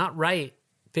 He's not right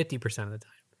 50% of the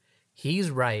time.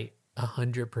 He's right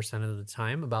 100% of the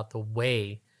time about the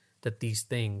way that these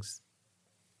things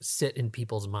sit in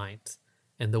people's minds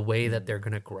and the way that they're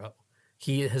going to grow.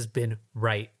 He has been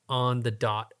right on the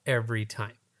dot every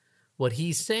time. What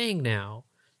he's saying now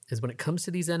is when it comes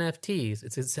to these NFTs,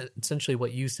 it's essentially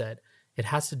what you said. It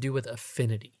has to do with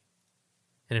affinity.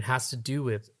 And it has to do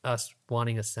with us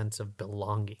wanting a sense of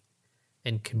belonging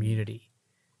and community.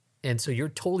 And so you're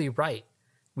totally right.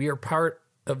 We are part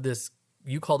of this.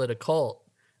 You called it a cult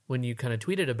when you kind of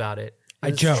tweeted about it.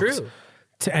 I joked. True.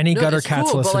 To any gutter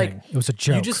cats listening, it was a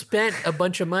joke. You just spent a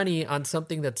bunch of money on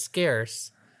something that's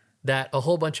scarce that a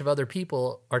whole bunch of other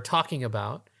people are talking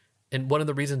about. And one of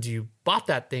the reasons you bought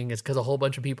that thing is because a whole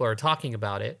bunch of people are talking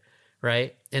about it,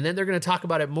 right? And then they're going to talk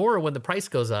about it more when the price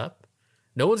goes up.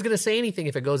 No one's going to say anything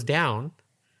if it goes down,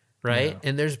 right? Yeah.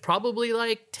 And there's probably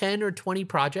like 10 or 20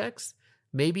 projects,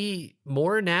 maybe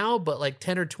more now, but like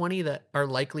 10 or 20 that are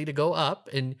likely to go up.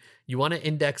 And you want to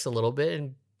index a little bit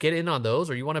and get in on those,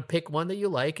 or you want to pick one that you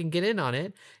like and get in on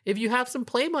it if you have some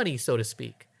play money, so to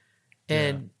speak.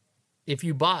 And if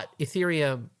you bought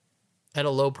Ethereum at a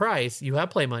low price, you have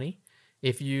play money.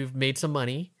 If you've made some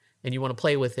money and you want to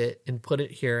play with it and put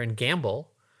it here and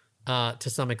gamble to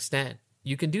some extent,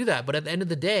 you can do that. But at the end of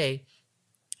the day,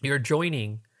 you're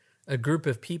joining a group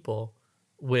of people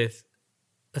with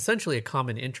essentially a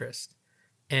common interest.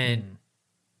 And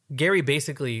Gary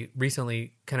basically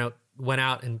recently kind of went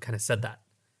out and kind of said that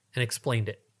and explained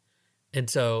it. And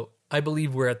so I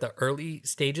believe we're at the early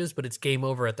stages, but it's game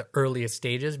over at the earliest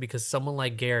stages because someone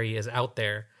like Gary is out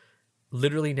there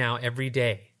literally now every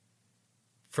day,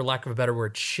 for lack of a better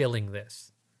word, shilling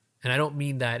this. And I don't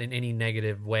mean that in any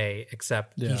negative way,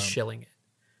 except he's shilling it.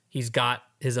 He's got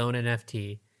his own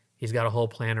NFT. He's got a whole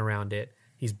plan around it.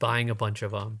 He's buying a bunch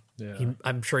of them. Yeah.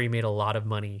 I'm sure he made a lot of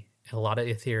money, a lot of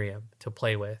Ethereum to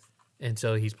play with. And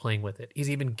so he's playing with it. He's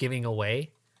even giving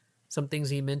away some things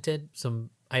he minted, some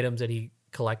items that he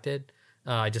collected.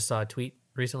 I just saw a tweet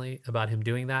recently about him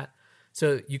doing that.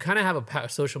 So you kind of have a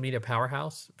social media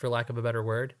powerhouse, for lack of a better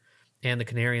word, and the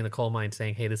canary in the coal mine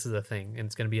saying, hey, this is a thing, and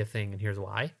it's going to be a thing, and here's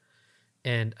why.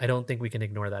 And I don't think we can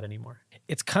ignore that anymore.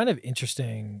 It's kind of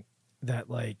interesting that,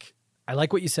 like, I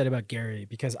like what you said about Gary,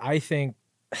 because I think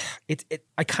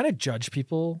I kind of judge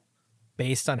people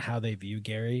based on how they view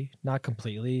Gary. Not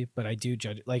completely, but I do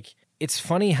judge. Like, it's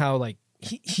funny how, like,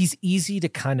 he's easy to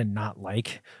kind of not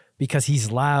like because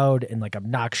he's loud and like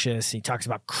obnoxious. He talks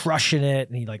about crushing it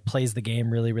and he like plays the game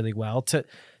really, really well. To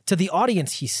the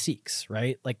audience he seeks,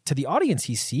 right? Like to the audience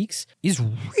he seeks is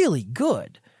really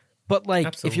good. But like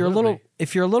Absolutely.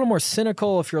 if you're a little more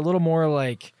cynical, if you're a little more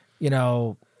like, you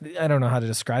know, I don't know how to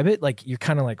describe it. Like, you're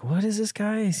kind of like, what is this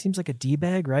guy? He seems like a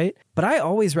D-bag, right? But I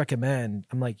always recommend,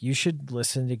 I'm like, you should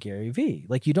listen to Gary Vee.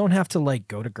 Like, you don't have to like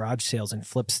go to garage sales and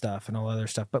flip stuff and all other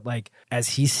stuff. But like, as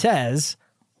he says,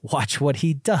 watch what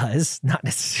he does, not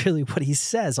necessarily what he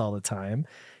says all the time.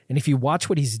 And if you watch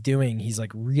what he's doing, he's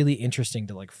like really interesting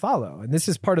to like follow. And this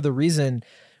is part of the reason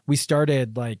we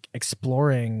started like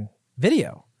exploring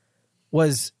video.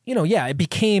 Was, it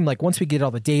became like, once we get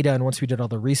all the data and once we did all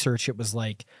the research, it was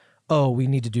like, oh, we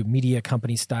need to do media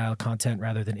company style content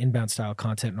rather than inbound style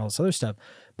content and all this other stuff.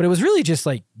 But it was really just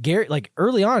like Gary, like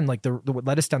early on, like the what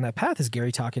led us down that path is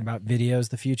Gary talking about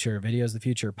videos, the future,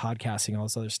 podcasting, all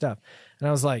this other stuff. And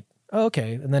I was like, oh,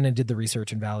 okay. And then I did the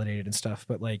research and validated and stuff.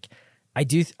 But like, I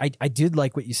did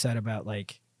like what you said about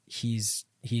like, he's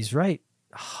right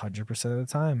 100% of the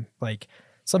time. Like,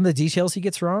 some of the details he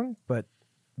gets wrong, but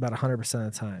about 100%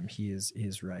 of the time he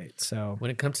is right. So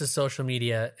when it comes to social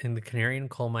media and the canary in the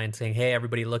coal mine saying, hey,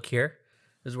 everybody look here,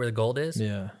 this is where the gold is.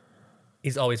 Yeah.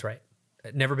 He's always right.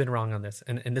 Never been wrong on this.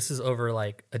 And this is over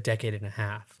like a decade and a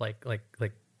half, like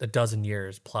a dozen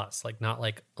years plus, like not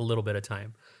like a little bit of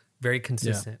time, very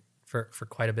consistent for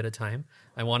quite a bit of time.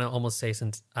 I want to almost say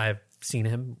since I've seen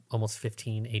him almost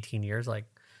 15, 18 years, like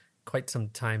quite some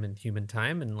time in human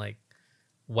time. And like,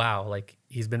 wow, like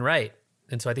he's been right.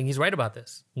 And so I think he's right about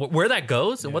this. Where that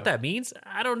goes and what that means,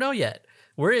 I don't know yet.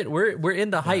 We're in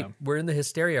the hype. Yeah. We're in the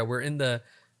hysteria. We're in the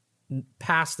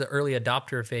past the early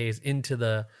adopter phase into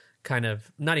the kind of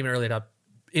not even early adopter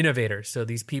innovators. So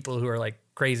these people who are like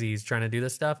crazies trying to do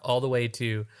this stuff, all the way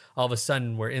to all of a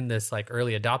sudden we're in this like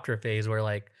early adopter phase where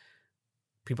like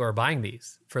people are buying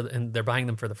these and they're buying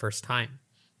them for the first time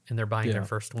and they're buying their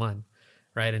first one,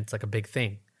 right? And it's like a big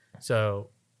thing.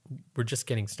 So we're just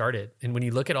getting started. And when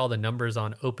you look at all the numbers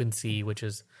on OpenSea, which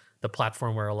is the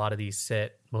platform where a lot of these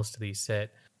sit, most of these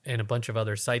sit, and a bunch of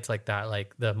other sites like that,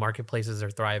 like the marketplaces are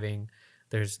thriving.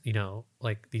 There's,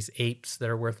 like these apes that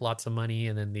are worth lots of money,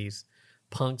 and then these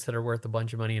punks that are worth a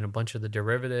bunch of money, and a bunch of the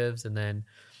derivatives. And then,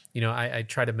 I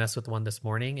tried to mess with one this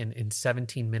morning, and in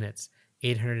 17 minutes,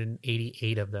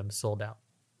 888 of them sold out.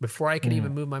 Before I could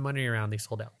even move my money around, they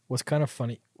sold out. What's kind of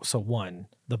funny, so one,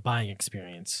 the buying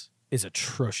experience is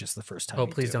atrocious the first time. Oh,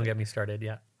 please don't get me started.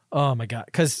 Yeah. Oh my God.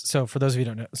 So for those of you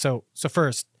who don't know, so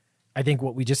first, I think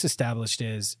what we just established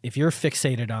is if you're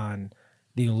fixated on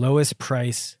the lowest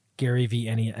price Gary Vee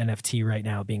NFT right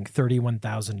now being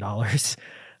 $31,000,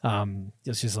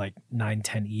 it's just like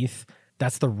 9-10 ETH.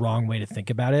 That's the wrong way to think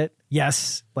about it.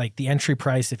 Yes, like the entry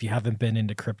price, if you haven't been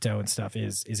into crypto and stuff,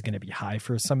 is going to be high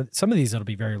for some of these. It'll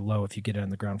be very low if you get it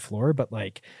on the ground floor, but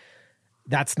like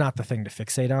that's not the thing to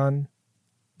fixate on.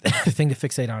 The thing to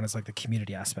fixate on is like the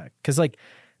community aspect. Because like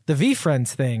the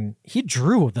VeeFriends thing, he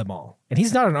drew them all and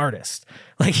he's not an artist.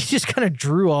 Like he just kind of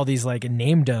drew all these like and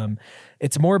named them.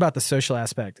 It's more about the social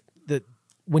aspect. That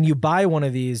when you buy one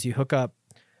of these, you hook up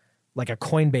like a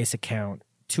Coinbase account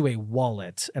to a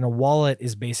wallet, and a wallet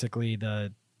is basically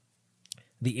the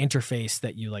interface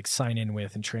that you like sign in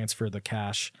with and transfer the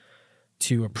cash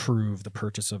to approve the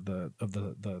purchase of the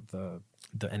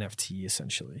NFT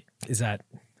essentially. Is that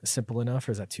simple enough,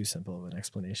 or is that too simple of an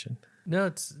explanation? No,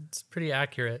 it's pretty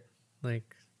accurate.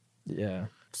 Like, yeah,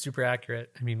 super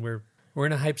accurate. I mean, we're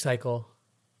in a hype cycle,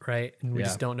 right? And we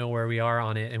just don't know where we are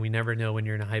on it, and we never know when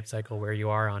you're in a hype cycle where you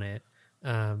are on it.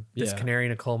 This canary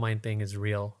in a coal mine thing is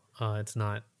real. It's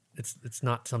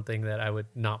not something that I would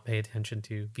not pay attention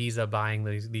to. Visa buying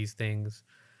these things.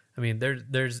 I mean,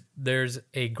 there's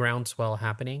a groundswell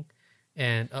happening,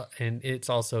 and it's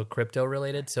also crypto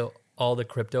related. So all the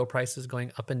crypto prices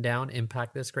going up and down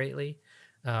impact this greatly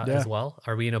as well.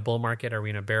 Are we in a bull market? Are we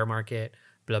in a bear market?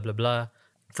 Blah, blah, blah.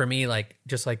 For me, like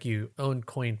just like you owned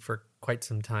coin for quite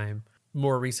some time.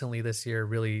 More recently this year,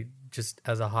 really just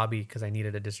as a hobby because I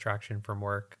needed a distraction from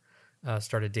work,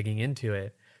 started digging into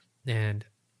it. And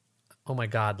oh my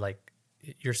God, like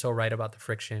you're so right about the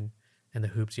friction and the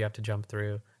hoops you have to jump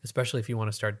through, especially if you want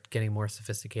to start getting more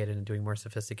sophisticated and doing more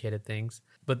sophisticated things.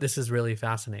 But this is really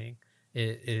fascinating.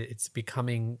 It's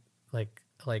becoming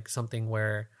like something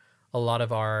where a lot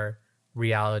of our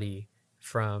reality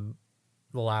from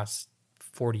the last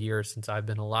 40 years since I've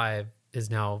been alive is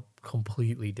now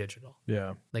completely digital.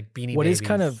 Yeah. Like Beanie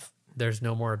Babies. There's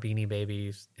no more Beanie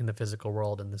Babies in the physical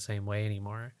world in the same way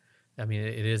anymore. I mean,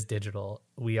 it is digital.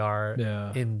 We are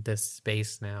in this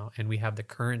space now, and we have the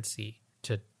currency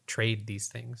to trade these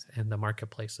things, and the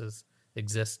marketplaces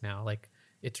exist now. Like,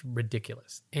 it's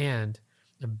ridiculous. And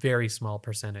a very small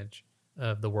percentage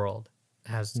of the world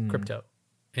has crypto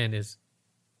and is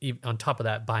on top of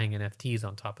that buying NFTs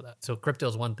on top of that. So crypto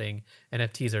is one thing.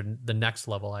 NFTs are the next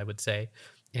level, I would say.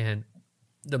 And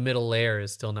the middle layer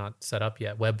is still not set up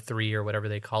yet. Web3 or whatever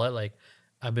they call it. Like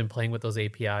I've been playing with those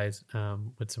APIs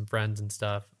with some friends and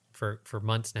stuff for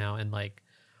months now. And like,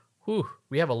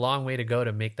 we have a long way to go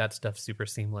to make that stuff super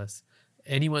seamless.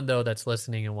 Anyone though that's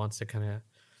listening and wants to kind of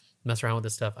mess around with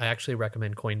this stuff, I actually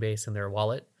recommend Coinbase and their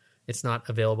wallet. It's not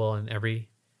available in every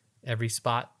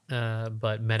spot,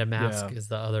 but MetaMask is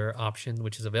the other option,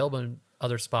 which is available in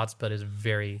other spots, but is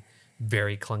very,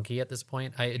 very clunky at this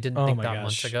point. I didn't think that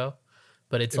months ago,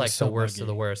 but it's like the worst of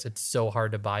the worst. It's so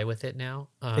hard to buy with it now.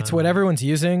 It's what everyone's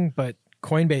using, but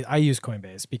Coinbase, I use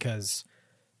Coinbase because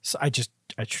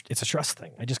it's a trust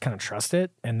thing. I just kind of trust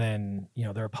it. And then,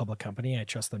 they're a public company. I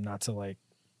trust them not to like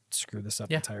screw this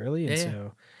up entirely.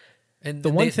 And and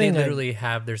the one thing they literally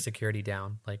have their security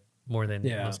down like more than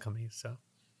most companies. So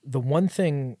the one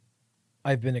thing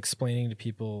I've been explaining to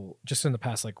people just in the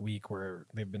past like week where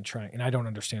they've been trying, and I don't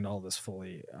understand all this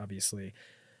fully, obviously.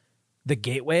 The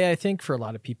gateway, I think, for a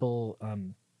lot of people,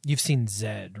 you've seen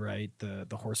Zed, right?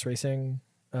 The horse racing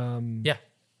kind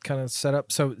of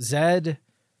setup. So Zed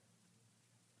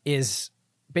is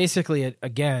basically,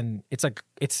 again, it's like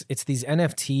it's these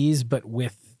NFTs, but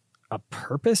with a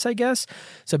purpose, I guess.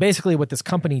 So basically what this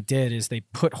company did is they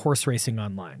put horse racing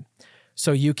online.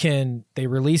 So they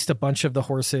released a bunch of the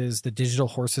horses, the digital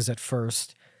horses at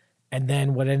first. And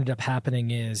then what ended up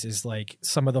happening is like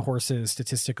some of the horses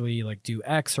statistically like do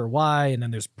X or Y. And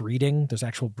then there's breeding. There's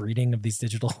actual breeding of these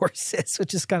digital horses,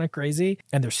 which is kind of crazy.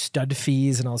 And there's stud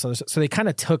fees and all this other stuff. So they kind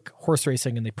of took horse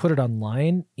racing and they put it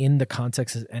online in the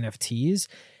context of NFTs.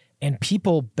 And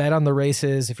people bet on the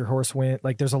races if your horse went.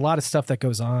 Like there's a lot of stuff that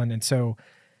goes on. And so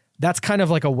that's kind of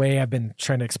like a way I've been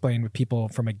trying to explain with people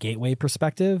from a gateway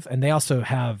perspective. And they also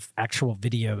have actual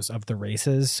videos of the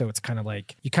races. So it's kind of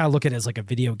like, you kind of look at it as like a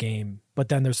video game. But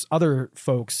then there's other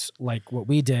folks like what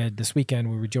we did this weekend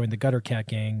where we joined the Gutter Cat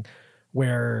gang,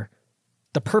 where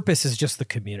the purpose is just the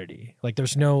community. Like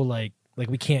there's no like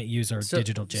we can't use our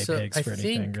digital JPEGs for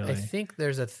anything really. I think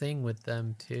there's a thing with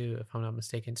them too, if I'm not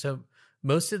mistaken. So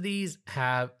most of these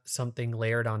have something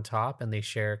layered on top and they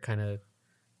share kind of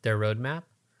their roadmap.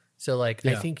 So like,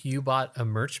 I think you bought a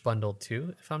merch bundle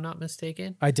too, if I'm not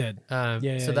mistaken. I did. So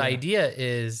the idea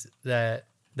is that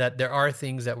there are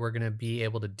things that we're going to be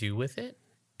able to do with it,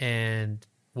 and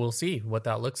we'll see what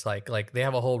that looks like. Like they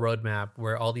have a whole roadmap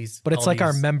where all these, but it's like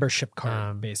our membership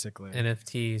card, basically.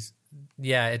 NFTs.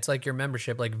 Yeah. It's like your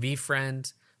membership, like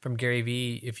VFriend from Gary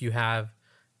V. If you have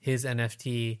his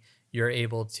NFT, you're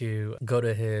able to go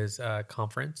to his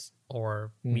conference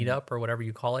or meetup or whatever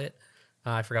you call it.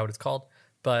 I forgot what it's called.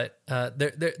 But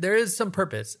there is some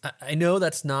purpose. I know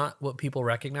that's not what people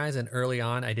recognize. And early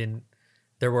on, I didn't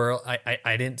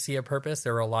see a purpose.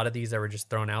 There were a lot of these that were just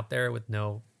thrown out there with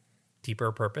no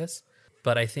deeper purpose.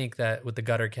 But I think that with the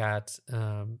Gutter Cats,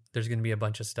 there's going to be a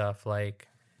bunch of stuff like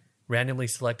randomly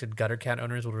selected Gutter Cat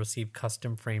owners will receive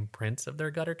custom frame prints of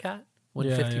their Gutter Cat when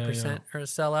 50% are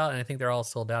sell out. And I think they're all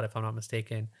sold out, if I'm not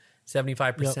mistaken.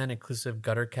 75% inclusive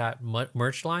Gutter Cat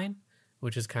merch line,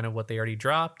 which is kind of what they already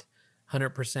dropped.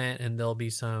 100%, and there'll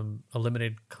be a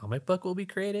limited comic book will be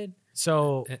created.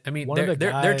 So I mean,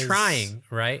 they're trying,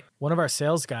 right? One of our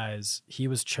sales guys, he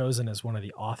was chosen as one of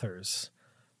the authors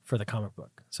for the comic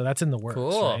book. So that's in the works,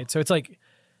 right? So it's like,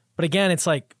 but again, it's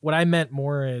like what I meant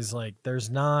more is like there's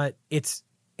not. It's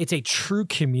a true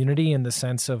community in the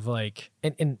sense of like,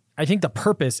 and I think the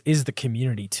purpose is the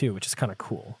community too, which is kind of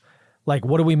cool. Like,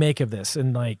 what do we make of this?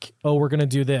 And like, oh, we're gonna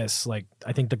do this. Like,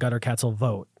 I think the Gutter Cats will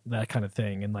vote. That kind of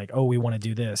thing. And like, oh, we want to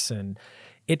do this. And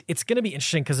it's going to be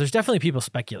interesting because there's definitely people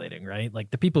speculating, right? Like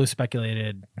the people who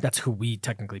speculated, that's who we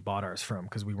technically bought ours from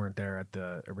because we weren't there at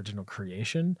the original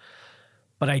creation.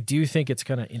 But I do think it's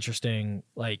kind of interesting,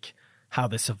 like how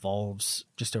this evolves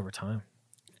just over time.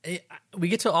 We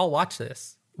get to all watch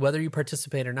this, whether you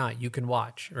participate or not, you can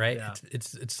watch, right? Yeah.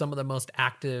 It's some of the most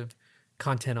active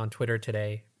content on Twitter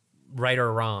today, right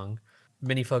or wrong.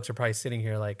 Many folks are probably sitting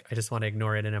here like, I just want to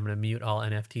ignore it and I'm going to mute all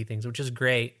NFT things, which is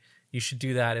great. You should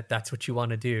do that if that's what you want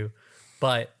to do.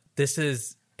 But this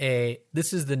is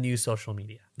the new social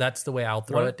media. That's the way I'll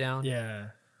throw it down.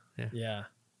 Yeah.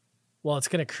 Well, it's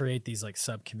going to create these like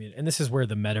sub-community. And this is where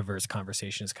the metaverse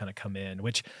conversations kind of come in,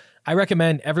 which I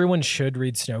recommend everyone should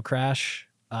read Snow Crash.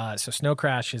 So Snow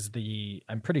Crash is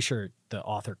I'm pretty sure the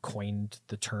author coined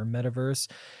the term metaverse.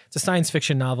 It's a science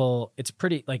fiction novel. It's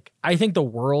pretty, like, I think the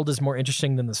world is more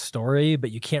interesting than the story, but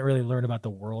you can't really learn about the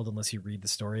world unless you read the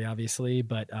story, obviously.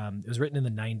 But it was written in the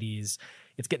 90s.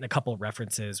 It's getting a couple of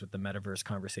references with the metaverse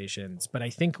conversations. But I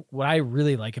think what I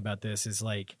really like about this is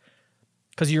like,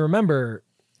 because you remember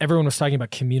everyone was talking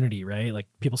about community, right? Like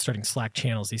people starting Slack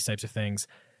channels, these types of things.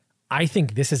 I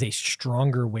think this is a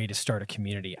stronger way to start a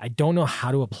community. I don't know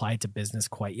how to apply it to business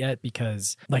quite yet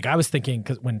because like I was thinking,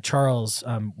 because when Charles,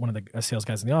 one of the sales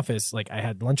guys in the office, like I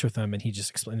had lunch with him and he just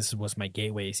explained, this was my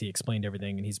gateway. So he explained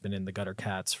everything and he's been in the gutter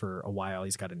cats for a while.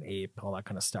 He's got an ape, all that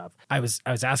kind of stuff. I was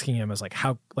asking him, I was like,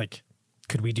 how, like,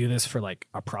 could we do this for like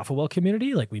a ProfitWell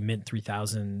community? Like we mint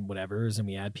 3,000 whatevers and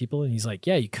we add people. And he's like,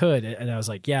 yeah, you could. And I was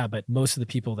like, yeah, but most of the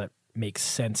people that make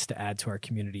sense to add to our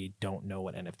community don't know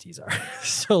what NFTs are.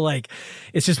 So like,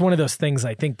 it's just one of those things.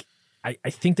 I think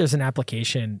there's an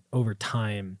application over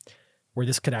time where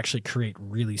this could actually create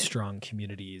really strong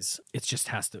communities. It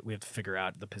just we have to figure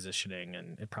out the positioning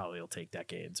and it probably will take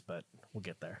decades, but we'll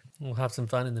get there. We'll have some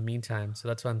fun in the meantime. So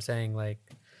that's what I'm saying. Like,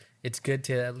 it's good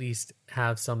to at least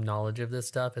have some knowledge of this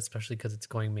stuff, especially because it's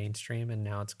going mainstream and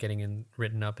now it's getting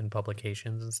written up in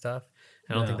publications and stuff.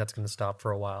 I don't think that's going to stop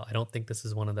for a while. I don't think this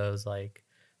is one of those like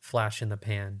flash in the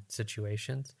pan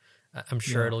situations. I'm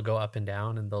sure it'll go up and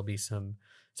down and there'll be some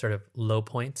sort of low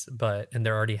points, and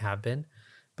there already have been.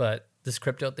 But this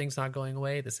crypto thing's not going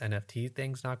away. This NFT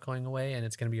thing's not going away. And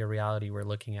it's going to be a reality we're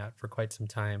looking at for quite some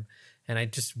time. And I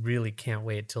just really can't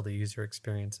wait till the user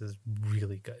experience is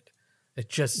really good.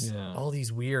 It's just all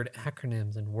these weird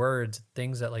acronyms and words,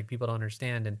 things that like people don't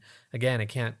understand. And again,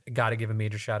 got to give a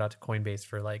major shout out to Coinbase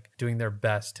for like doing their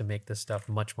best to make this stuff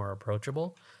much more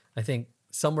approachable. I think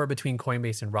somewhere between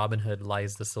Coinbase and Robinhood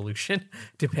lies the solution,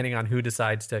 depending on who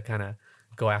decides to kind of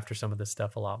go after some of this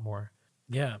stuff a lot more.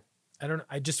 Yeah.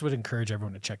 I just would encourage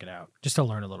everyone to check it out just to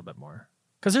learn a little bit more.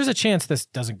 Because there's a chance this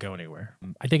doesn't go anywhere.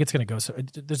 I think it's going to go.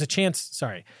 There's a chance,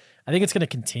 I think it's going to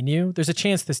continue. There's a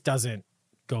chance this doesn't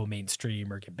go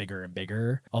mainstream or get bigger and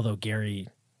bigger. Although Gary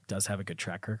does have a good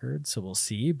track record, so we'll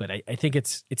see. But I think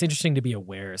it's interesting to be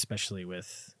aware, especially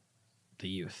with the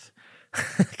youth,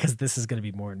 because this is going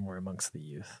to be more and more amongst the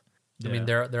youth. I mean,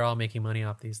 they're all making money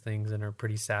off these things and are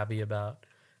pretty savvy about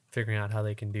figuring out how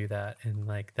they can do that. And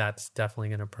like, that's definitely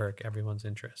going to perk everyone's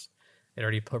interest. It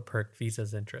already perked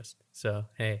Visa's interest. So,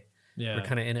 hey, we're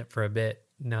kind of in it for a bit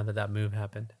now that move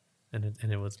happened and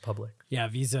it was public. Yeah,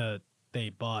 Visa, they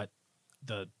bought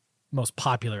the most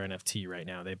popular NFT right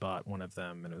now. They bought one of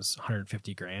them and it was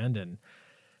 150 grand. And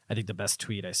I think the best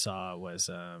tweet I saw was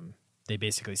they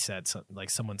basically said,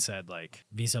 someone said like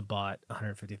Visa bought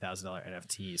 $150,000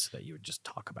 NFTs so that you would just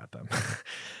talk about them.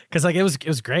 Cause like it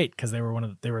was great because they were one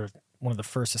of the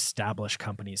first established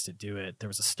companies to do it. There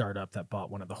was a startup that bought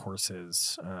one of the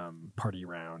horses party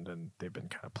round and they've been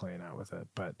kind of playing out with it.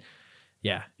 But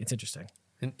yeah, it's interesting.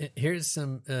 And here's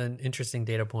an interesting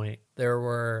data point. There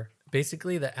were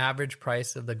basically the average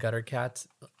price of the gutter cats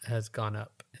has gone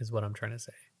up is what I'm trying to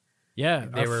say. Yeah.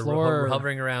 They were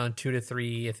hovering around 2 to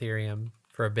 3 Ethereum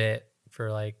for a bit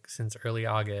for like since early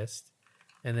August.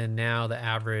 And then now the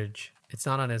average, it's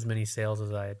not on as many sales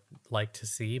as I'd like to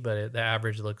see, but the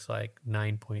average looks like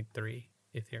 9.3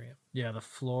 Ethereum. Yeah. The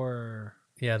floor.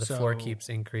 Yeah. The floor keeps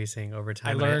increasing over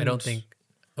time. I don't think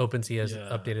OpenSea has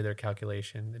updated their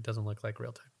calculation. It doesn't look like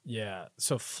real time. Yeah.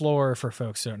 So floor, for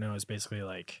folks who don't know, is basically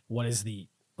like, what is the,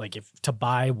 like if to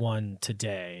buy one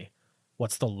today,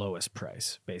 what's the lowest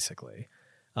price basically?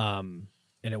 And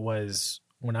it was,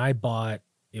 when I bought,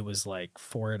 it was like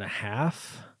 4.5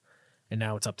 and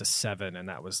now it's up to 7. And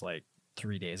that was like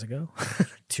 3 days ago,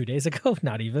 2 days ago,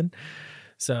 not even.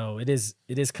 So it is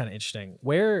kind of interesting.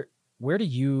 Where do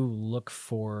you look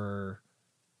for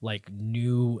like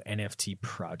new NFT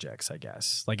projects, I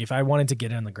guess? Like if I wanted to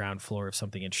get on the ground floor of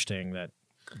something interesting that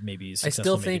maybe is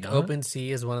successful, I still think OpenSea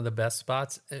is one of the best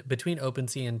spots. Between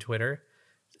OpenSea and Twitter,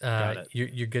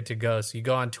 you're good to go. So you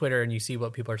go on Twitter and you see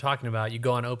what people are talking about. You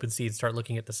go on OpenSea and start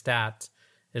looking at the stats.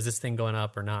 Is this thing going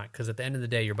up or not? Because at the end of the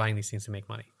day, you're buying these things to make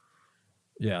money.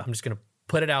 Yeah. I'm just going to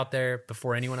put it out there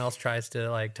before anyone else tries to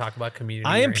like talk about community.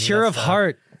 I am pure of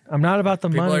heart. I'm not about the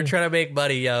money. People are trying to make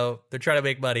money, yo. They're trying to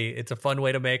make money. It's a fun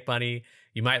way to make money.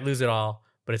 You might lose it all,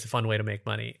 but it's a fun way to make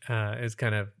money. Is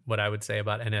kind of what I would say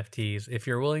about NFTs. If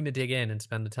you're willing to dig in and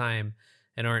spend the time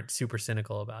and aren't super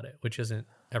cynical about it, which isn't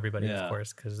everybody, of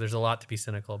course, because there's a lot to be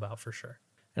cynical about for sure.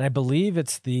 And I believe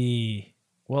it's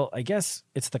I guess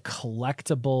it's the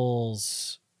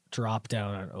collectibles drop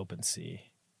down on OpenSea.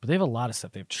 But they have a lot of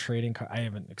stuff. They have trading cards. I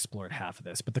haven't explored half of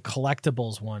this, but the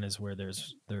collectibles one is where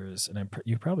there's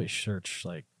you probably search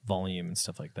like volume and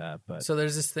stuff like that. But so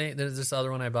there's this other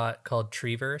one I bought called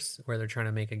Treeverse where they're trying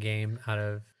to make a game out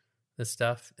of this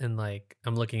stuff. And like,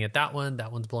 I'm looking at that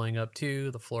one's blowing up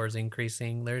too. The floor is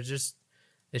increasing. It's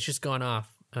just going off.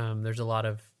 There's a lot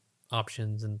of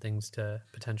options and things to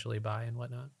potentially buy and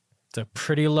whatnot. It's a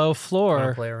pretty low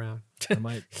floor. Play around.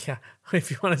 Might. Yeah, if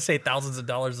you want to say thousands of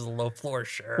dollars is a low floor,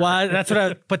 sure. Well, that's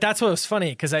what was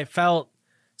funny because I felt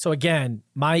So again,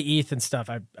 my ETH and stuff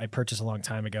I purchased a long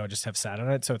time ago, just have sat on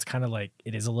it. So it's kind of like,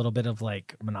 it is a little bit of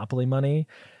like monopoly money.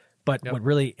 But what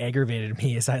really aggravated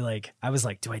me is I was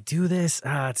like, do I do this?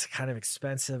 It's kind of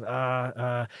expensive.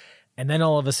 And then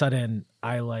all of a sudden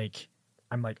I'm like,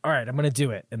 all right, I'm going to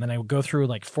do it. And then I would go through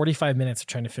like 45 minutes of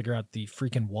trying to figure out the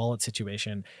freaking wallet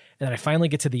situation. And then I finally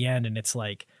get to the end and it's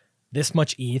like this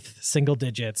much ETH, single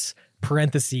digits,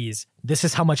 parentheses, this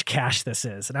is how much cash this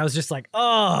is. And I was just like,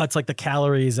 oh, it's like the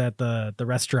calories at the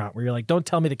restaurant where you're like, don't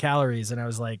tell me the calories. And I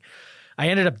was like, I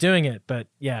ended up doing it. But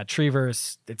yeah,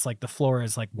 Treeverse, it's like the floor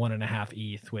is like 1.5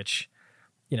 ETH, which,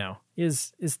 you know,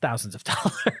 is thousands of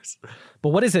dollars. But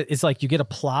what is it? It's like you get a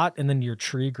plot and then your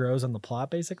tree grows on the plot,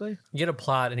 basically. You get a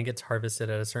plot and it gets harvested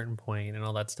at a certain point and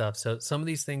all that stuff. So some of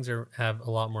these things have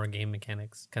a lot more game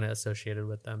mechanics kind of associated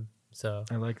with them. So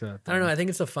I like that. I don't know. I think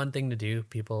it's a fun thing to do.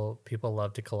 People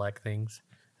love to collect things.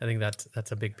 I think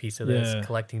that's a big piece of this. Yeah.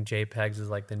 Collecting JPEGs is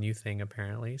like the new thing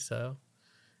apparently. So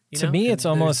to me, it's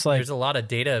almost like there's a lot of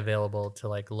data available to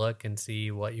like look and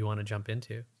see what you want to jump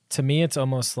into. To me, it's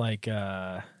almost like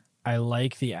I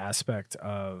like the aspect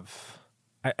of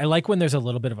I like when there's a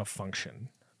little bit of a function.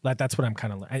 That's what I'm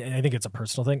kind of. I think it's a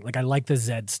personal thing. Like I like the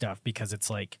Zed stuff because it's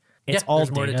like. It's all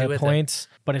data points,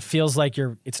 but it feels like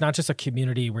it's not just a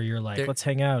community where you're like, let's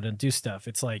hang out and do stuff.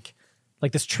 It's like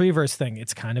this Treeverse thing.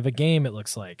 It's kind of a game. It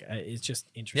looks like it's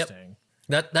just interesting.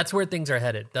 Yep. That's where things are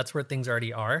headed. That's where things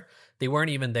already are. They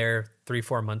weren't even there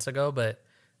 3-4 months ago, but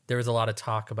there was a lot of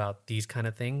talk about these kind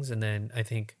of things. And then I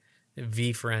think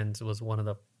VFriends was one of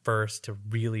the first to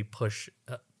really push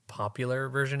a popular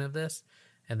version of this.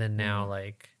 And then now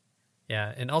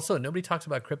and also nobody talks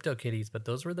about CryptoKitties, but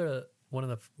those were one of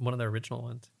the original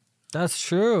ones. That's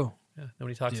true. Yeah,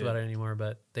 nobody talks about it anymore,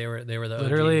 but they were the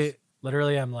literally.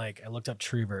 Literally, I'm like, I looked up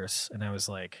Treeverse and I was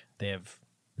like, they have,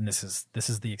 and this is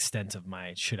the extent of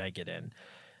my should I get in.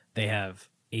 They have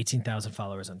 18,000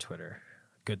 followers on Twitter.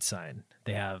 Good sign.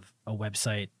 They have a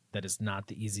website that is not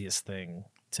the easiest thing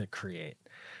to create,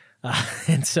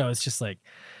 and so it's just like.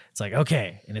 It's like,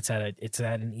 okay, and it's at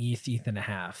an ETH and a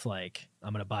half. Like,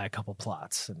 I'm gonna buy a couple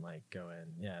plots and like go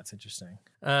in. Yeah, it's interesting.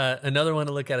 Another one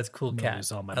to look at is Cool Cat.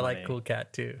 I money. Like Cool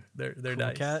Cat too. They're Cool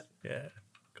nice. Cat? Yeah,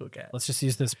 Cool Cat. Let's just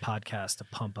use this podcast to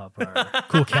pump up our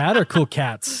Cool Cat or Cool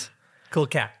Cats. Cool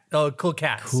Cat. Oh, Cool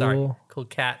Cats. Cool. Sorry, Cool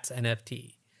Cats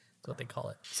NFT. That's what they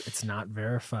call it. It's not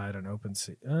verified on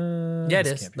OpenSea. Yeah, it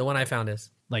is. The one I found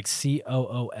is like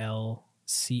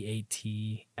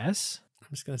COOLCATS.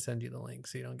 I'm just going to send you the link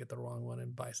so you don't get the wrong one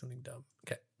and buy something dumb.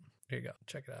 Okay, here you go.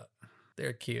 Check it out.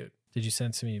 They're cute. Did you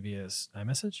send to me via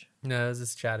iMessage? No, there's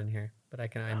this chat in here, but I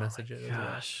can iMessage it.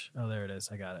 Gosh. Oh, there it is.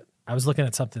 I got it. I was looking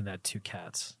at something that had 2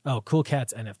 cats. Oh, Cool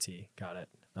Cats NFT. Got it.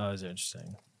 Oh, those are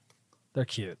interesting. They're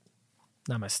cute.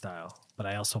 Not my style, but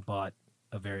I also bought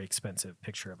a very expensive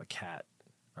picture of a cat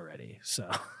already. So,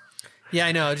 yeah,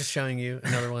 I know. I'm just showing you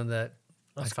another one that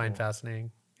I find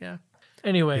fascinating. Yeah.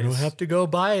 Anyways, you don't have to go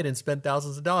buy it and spend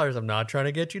thousands of dollars. I'm not trying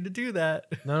to get you to do that.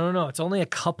 No. It's only a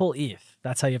couple ETH.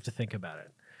 That's how you have to think about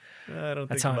it. I don't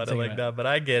think about it like that, but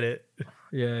I get it.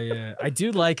 Yeah. I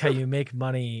do like how you make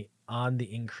money on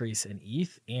the increase in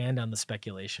ETH and on the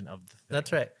speculation of the thing.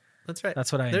 That's right.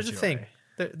 That's what I There's enjoy. a thing.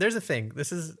 There's a thing.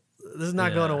 This is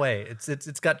not going away.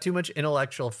 It's got too much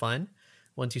intellectual fun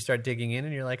once you start digging in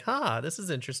and you're like, this is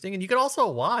interesting. And you can also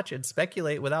watch and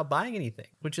speculate without buying anything,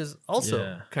 which is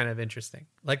also kind of interesting.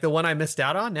 Like the one I missed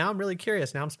out on, now I'm really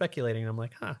curious. Now I'm speculating and I'm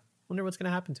like, wonder what's going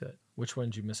to happen to it. Which one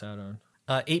did you miss out on?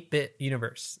 8-bit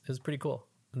universe. It was pretty cool.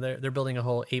 They're building a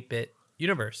whole 8-bit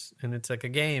universe and it's like a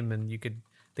game and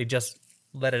they just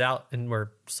let it out and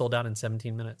were sold out in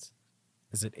 17 minutes.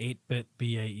 Is it 8-bit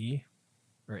BAE?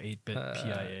 Or 8-bit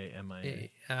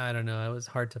PIAMIA? I don't know. It was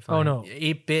hard to find. Oh, no.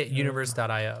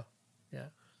 8bituniverse.io. Yeah.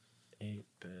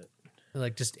 8-bit.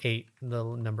 Like just 8, the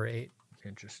number 8.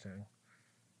 Interesting.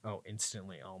 Oh,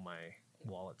 instantly all my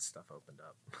wallet stuff opened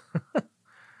up.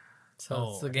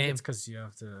 So it's the game. It's because you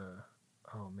have to...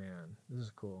 Oh, man. This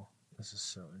is cool. This is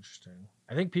so interesting.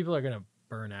 I think people are going to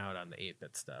burn out on the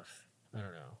 8-bit stuff. I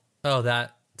don't know. Oh,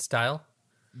 that style?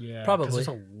 Yeah, probably. There's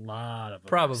a lot of them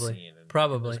probably.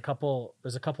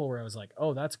 There's a couple where I was like,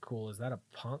 "Oh, that's cool. Is that a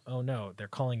punk?" Oh no, they're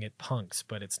calling it punks,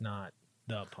 but it's not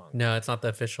the punk. No, it's not the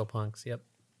official punks. Yep.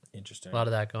 Interesting. A lot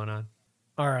of that going on.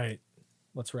 All right,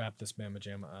 let's wrap this Mamma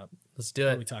Jamma up. Let's do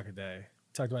it. What we talked today.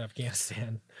 We talked about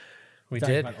Afghanistan. We talked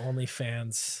did about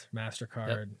OnlyFans,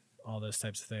 MasterCard, all those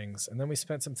types of things, and then we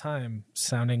spent some time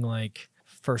sounding like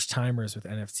first timers with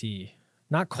NFT.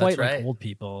 Not quite like old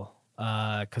people,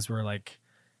 because we're like.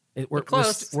 We're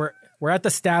close. We're at the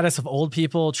status of old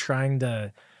people trying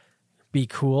to be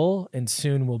cool, and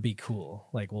soon we'll be cool.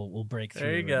 Like we'll break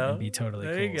through and be totally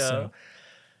cool. There you go. So,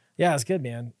 yeah, it's good,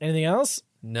 man. Anything else?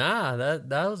 Nah, that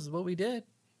was what we did,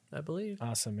 I believe.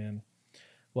 Awesome, man.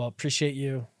 Well, appreciate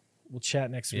you. We'll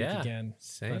chat next week again.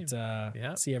 Same.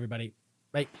 But see everybody.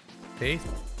 Bye. Peace.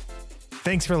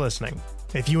 Thanks for listening.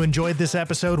 If you enjoyed this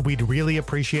episode, we'd really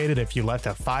appreciate it if you left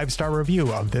a 5-star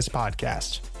review of this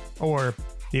podcast, or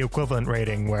the equivalent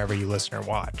rating wherever you listen or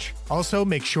watch. Also,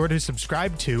 make sure to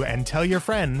subscribe to and tell your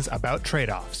friends about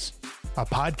Trade-Offs, a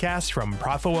podcast from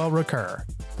Profitwell Recur,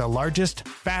 the largest,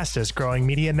 fastest growing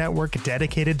media network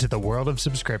dedicated to the world of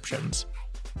subscriptions.